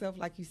learned myself,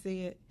 like you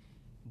said,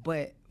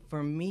 but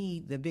for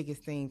me, the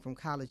biggest thing from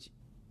college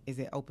is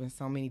it opens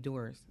so many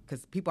doors.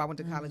 Because people I went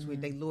to college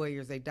with, they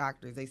lawyers, they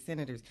doctors, they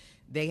senators.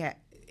 They had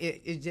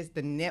it's just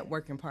the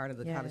networking part of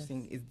the college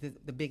thing is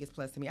the biggest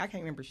plus to me. I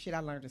can't remember shit I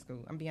learned in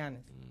school. I'm be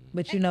honest.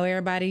 But you know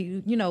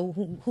everybody, you know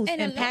who's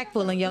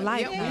impactful in your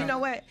life. Yeah, you know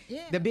what?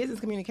 Yeah. The business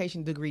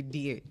communication degree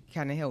did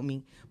kind of help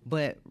me,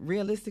 but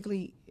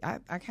realistically,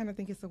 I kind of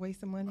think it's a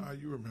waste of money.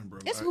 You remember?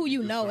 It's who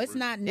you know. It's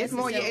not It's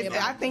more. necessarily.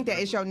 I think that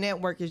it's your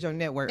network. Is your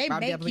network. They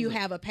make you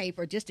have a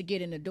paper just to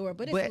get in the door,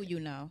 but it's who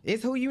you know.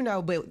 It's who you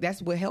know, but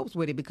that's what helps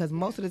with it because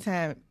most of the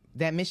time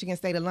that Michigan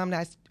State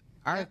alumni.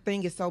 Our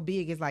thing is so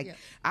big. It's like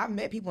I've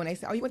met people and they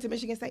say, "Oh, you went to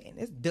Michigan State," and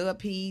it's dub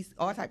peas,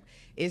 all type.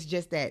 It's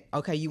just that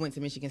okay, you went to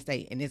Michigan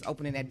State, and it's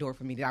opening that door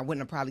for me that I wouldn't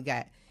have probably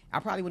got.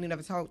 I probably wouldn't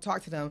have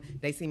talked to them.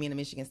 They see me in the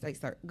Michigan State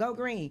start. Go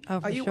green. Oh,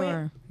 for you sure.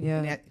 win?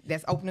 Yeah,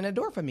 that's opening a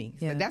door for me.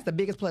 Yeah. So that's the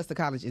biggest plus to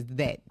college is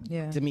that.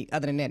 Yeah. To me,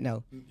 other than that,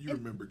 no. You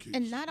remember, kids.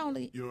 And not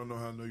only you don't know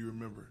how I know you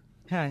remember.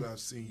 Hi. I've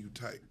seen you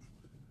type.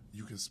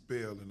 You can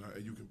spell and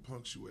you can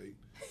punctuate.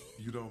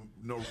 You don't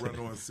know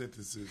run-on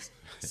sentences.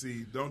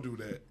 See, don't do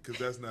that because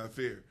that's not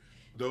fair.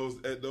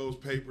 Those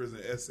papers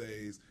and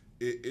essays,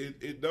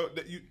 it don't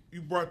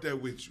you brought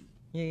that with you.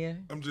 Yeah.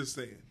 I'm just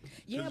saying.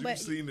 Yeah, you've but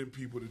seen them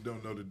people that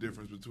don't know the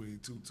difference between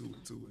 2, 2,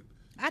 and 2. And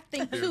I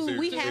think too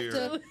we have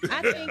to.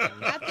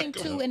 I think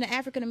too in the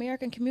African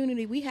American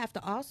community we have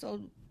to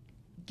also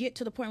get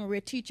to the point where we're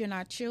teaching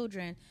our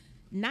children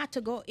not to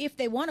go if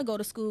they want to go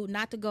to school,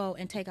 not to go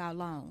and take out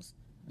loans.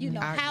 You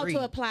know how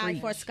to apply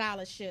for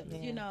scholarships.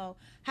 You know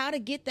how to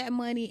get that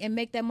money and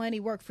make that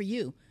money work for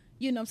you.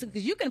 You know,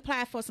 because you can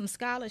apply for some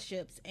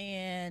scholarships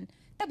and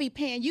they'll be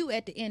paying you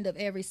at the end of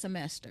every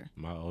semester.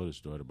 My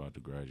oldest daughter about to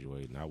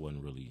graduate, and I was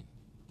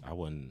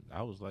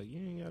like, you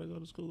ain't got to go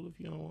to school if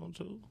you don't want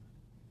to.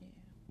 Yeah.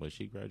 But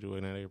she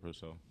graduated in April,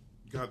 so.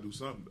 You got to do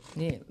something,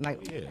 though. Yeah,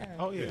 like. Yeah.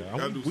 Oh,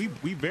 yeah.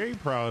 We very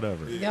proud of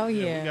her. Yeah. Oh,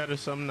 yeah. We got her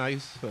something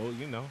nice, so,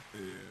 you know.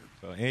 Yeah.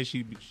 So, and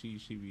she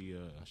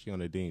on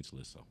the dean's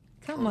list, so.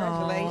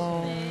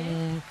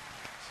 Congratulations.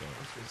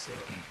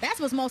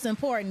 That's what's most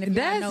important. If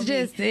That's y'all know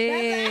just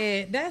me.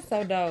 it. That's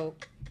so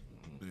dope.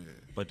 Yeah.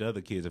 But the other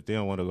kids, if they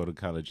don't want to go to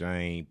college, I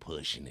ain't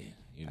pushing it.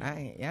 You know?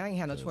 I ain't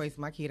had no choice.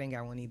 My kid ain't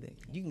got one either.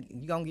 You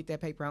gonna get that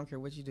paper. I don't care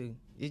what you do.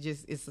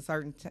 It's a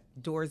certain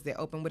doors that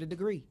open with a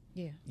degree.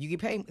 Yeah. You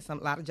get paid a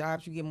lot of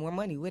jobs. You get more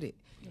money with it.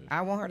 Yeah.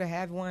 I want her to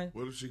have one.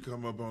 What if she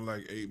come up on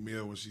like $8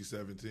 million when she's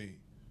 17?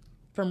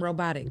 From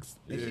robotics.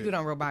 If she good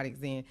on robotics,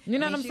 then you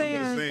know what I'm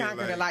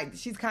saying.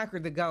 She's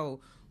conquered the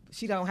goal.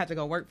 She don't have to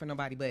go work for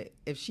nobody. But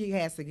if she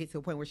has to get to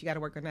a point where she got to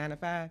work a 9 to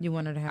 5, you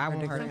want her to have. I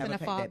want her to something have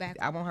to fall back.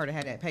 I want her to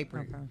have that paper.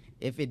 Okay.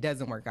 If it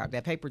doesn't work out,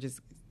 that paper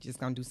just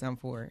gonna do something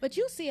for her. But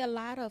you see a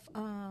lot of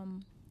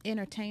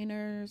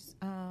entertainers,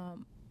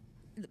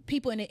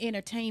 people in the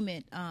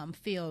entertainment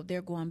field.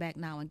 They're going back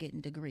now and getting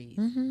degrees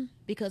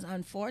because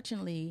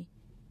unfortunately.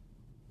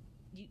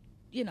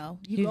 You know,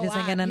 you just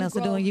ain't got nothing else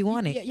to do and you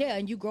want it. Yeah,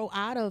 and you grow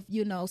out of,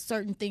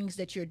 certain things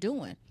that you're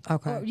doing.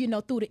 Okay.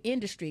 Or, through the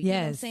industry. Yes. You know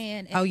what I'm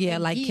saying?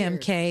 And, like years. Kim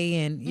K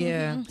and,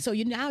 yeah. So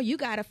now you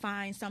got to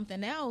find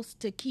something else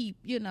to keep,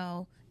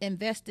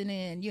 investing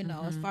in,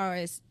 as far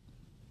as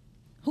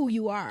who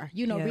you are,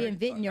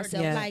 reinventing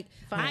yourself. Yeah. Like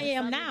I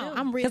am now.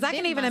 I'm reinventing because I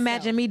can even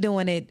imagine me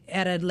doing it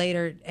at a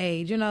later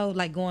age,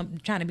 like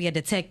trying to be a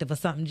detective or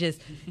something.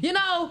 Just,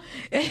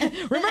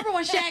 remember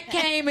when Shaq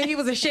came and he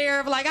was a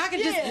sheriff? Like I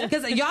could just,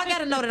 because y'all got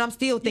to know that I'm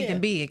still thinking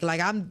big. Like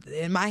I'm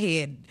in my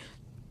head,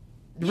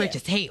 rich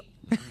as hell.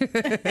 So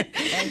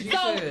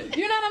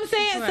you know what I'm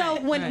saying? Right,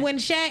 so when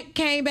Shaq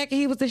came back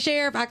and he was the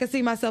sheriff, I could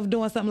see myself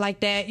doing something like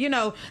that.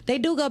 They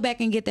do go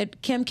back and get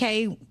that Kim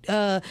K.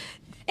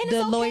 And the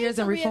it's okay lawyers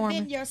to and reformers.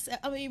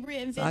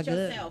 Reinvent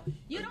yourself.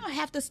 You don't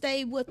have to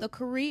stay with a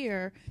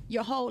career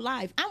your whole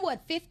life. I'm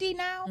 50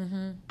 now.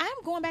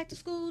 I'm going back to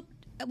school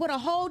with a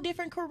whole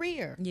different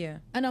career. Yeah.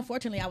 And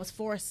unfortunately, I was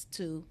forced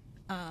to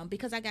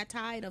because I got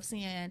tired of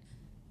seeing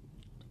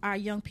our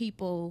young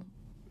people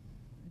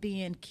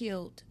being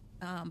killed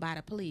by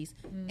the police,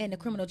 and the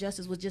criminal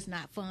justice was just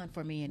not fun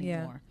for me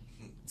anymore.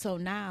 So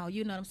now,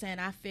 you know what I'm saying?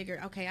 I figured,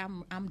 okay,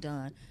 I'm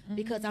done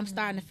because I'm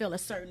starting to feel a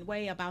certain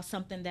way about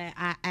something that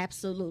I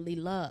absolutely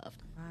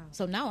loved. Wow.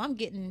 So now I'm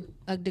getting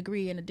a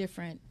degree in a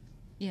different,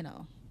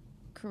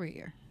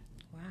 career.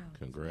 Wow.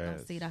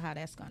 Congrats. So see how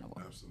that's going to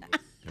work. Absolutely.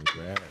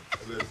 Congrats.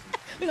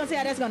 We're going to see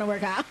how that's going to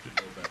work out. You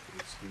go back to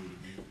the school to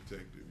be a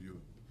detective. You're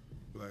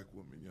a black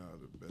woman. Y'all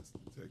the best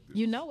detectives.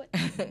 You know it.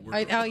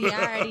 I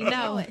already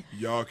know.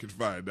 Y'all can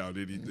find out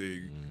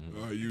anything.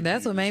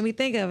 That's what made me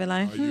think of it.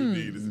 Like, all you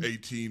need is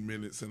 18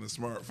 minutes and a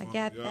smartphone. I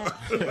got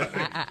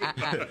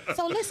that.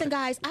 So listen,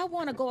 guys, I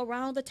want to go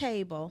around the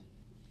table,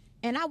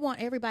 and I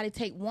want everybody to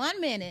take 1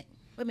 minute.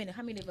 Wait a minute,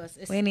 how many of us?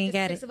 We ain't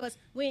got it. 6 of us.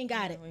 We ain't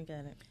got it. We ain't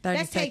got it.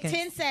 Let's take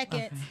 10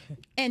 seconds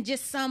and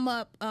just sum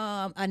up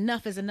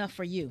enough is enough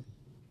for you.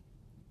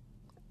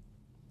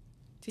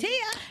 Tia.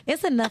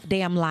 It's enough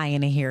damn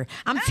lying in here.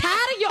 I'm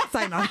tired of y'all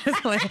saying no.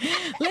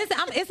 Listen,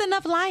 it's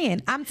enough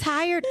lying. I'm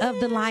tired of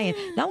the lying.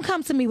 Don't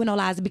come to me with no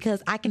lies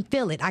because I can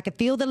feel it. I can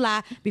feel the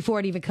lie before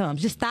it even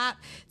comes. Just stop.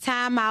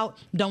 Time out.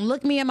 Don't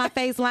look me in my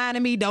face lying to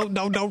me.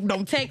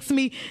 Don't text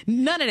me.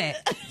 None of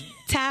that.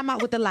 Time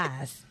out with the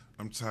lies.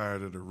 I'm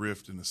tired of the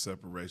rift and the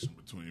separation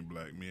between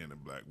black men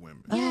and black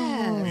women.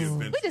 Yes.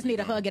 We just need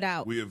to hug it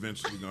out. We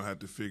eventually gonna have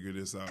to figure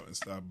this out and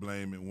stop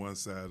blaming one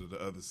side or the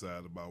other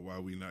side about why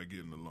we not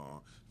getting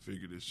along.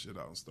 Figure this shit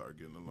out and start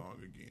getting along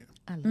again.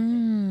 I love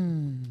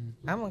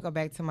it. I'm gonna go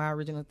back to my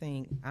original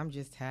thing. I'm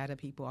just tired of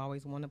people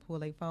always want to pull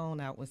their phone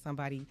out when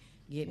somebody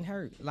getting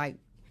hurt. Like,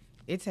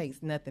 it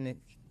takes nothing to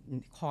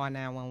call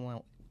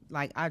 911.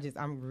 Like,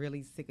 I'm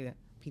really sick of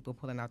people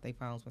pulling out their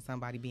phones when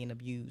somebody being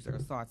abused or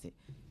assaulted.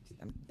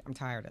 I'm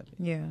tired of it.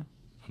 Yeah.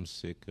 I'm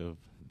sick of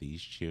these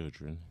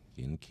children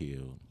getting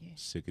killed.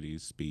 Sick of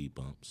these speed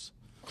bumps.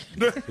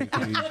 I'm sick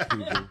of these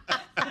people.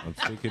 I'm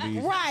sick of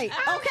these. Right.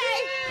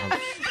 Okay.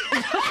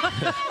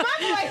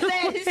 My boy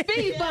said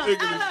speed bump.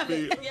 I love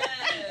it.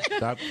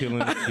 Stop killing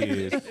the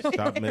kids.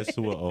 Stop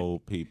messing with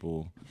old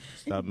people.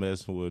 Stop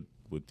messing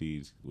with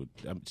these.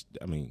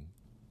 I mean,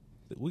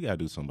 we gotta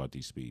do something about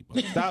these speed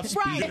bumps. Stop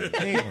speeding.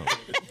 Damn.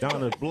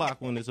 Down the block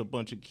when there's a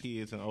bunch of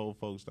kids and old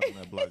folks down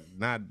that block.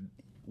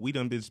 We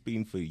done been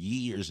speeding for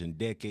years and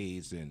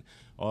decades, and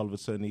all of a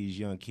sudden these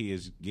young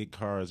kids get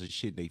cars and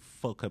shit. They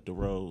fuck up the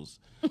roads.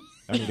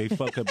 I mean, they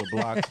fuck up the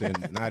blocks,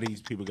 and now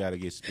these people got to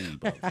get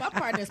speed bumps. My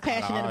partner's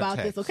passionate about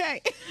this,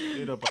 okay?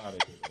 Get up out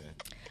of here, man.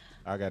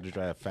 I got to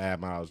drive 5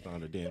 miles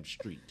down the damn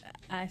street.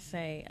 I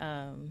say,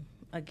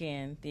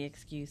 again, the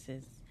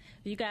excuses.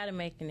 You got to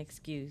make an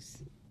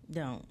excuse.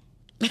 Don't.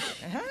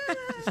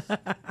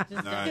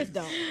 Just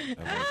don't.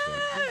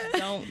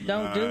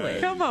 Don't do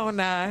it. Come on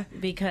now.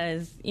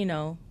 Because,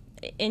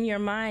 in your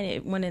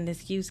mind, when an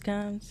excuse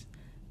comes,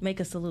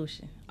 make a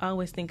solution.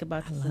 Always think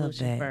about the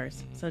solution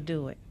first. So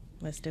do it.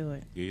 Let's do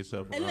it. Give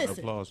yourself a And round of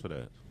listen, applause for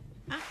that.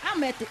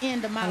 I'm at the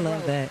end of my road.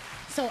 love that.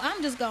 So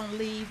I'm just going to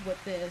leave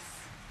with this.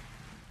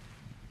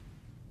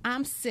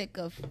 I'm sick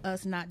of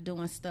us not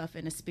doing stuff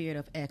in the spirit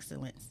of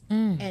excellence.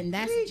 And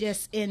that's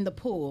just in the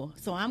pool.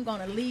 So I'm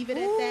going to leave it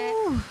at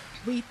that.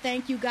 We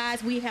thank you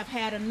guys. We have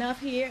had enough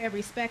here and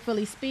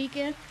respectfully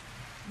speaking.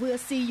 We'll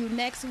see you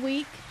next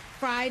week,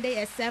 Friday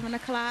at 7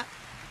 o'clock.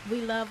 We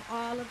love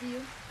all of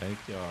you. Thank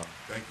y'all.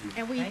 Thank you.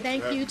 And we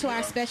thank you to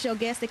our special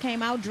guests that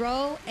came out,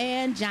 Dro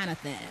and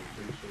Jonathan.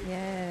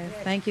 Yes.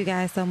 Thank you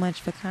guys so much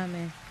for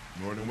coming.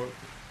 More than welcome.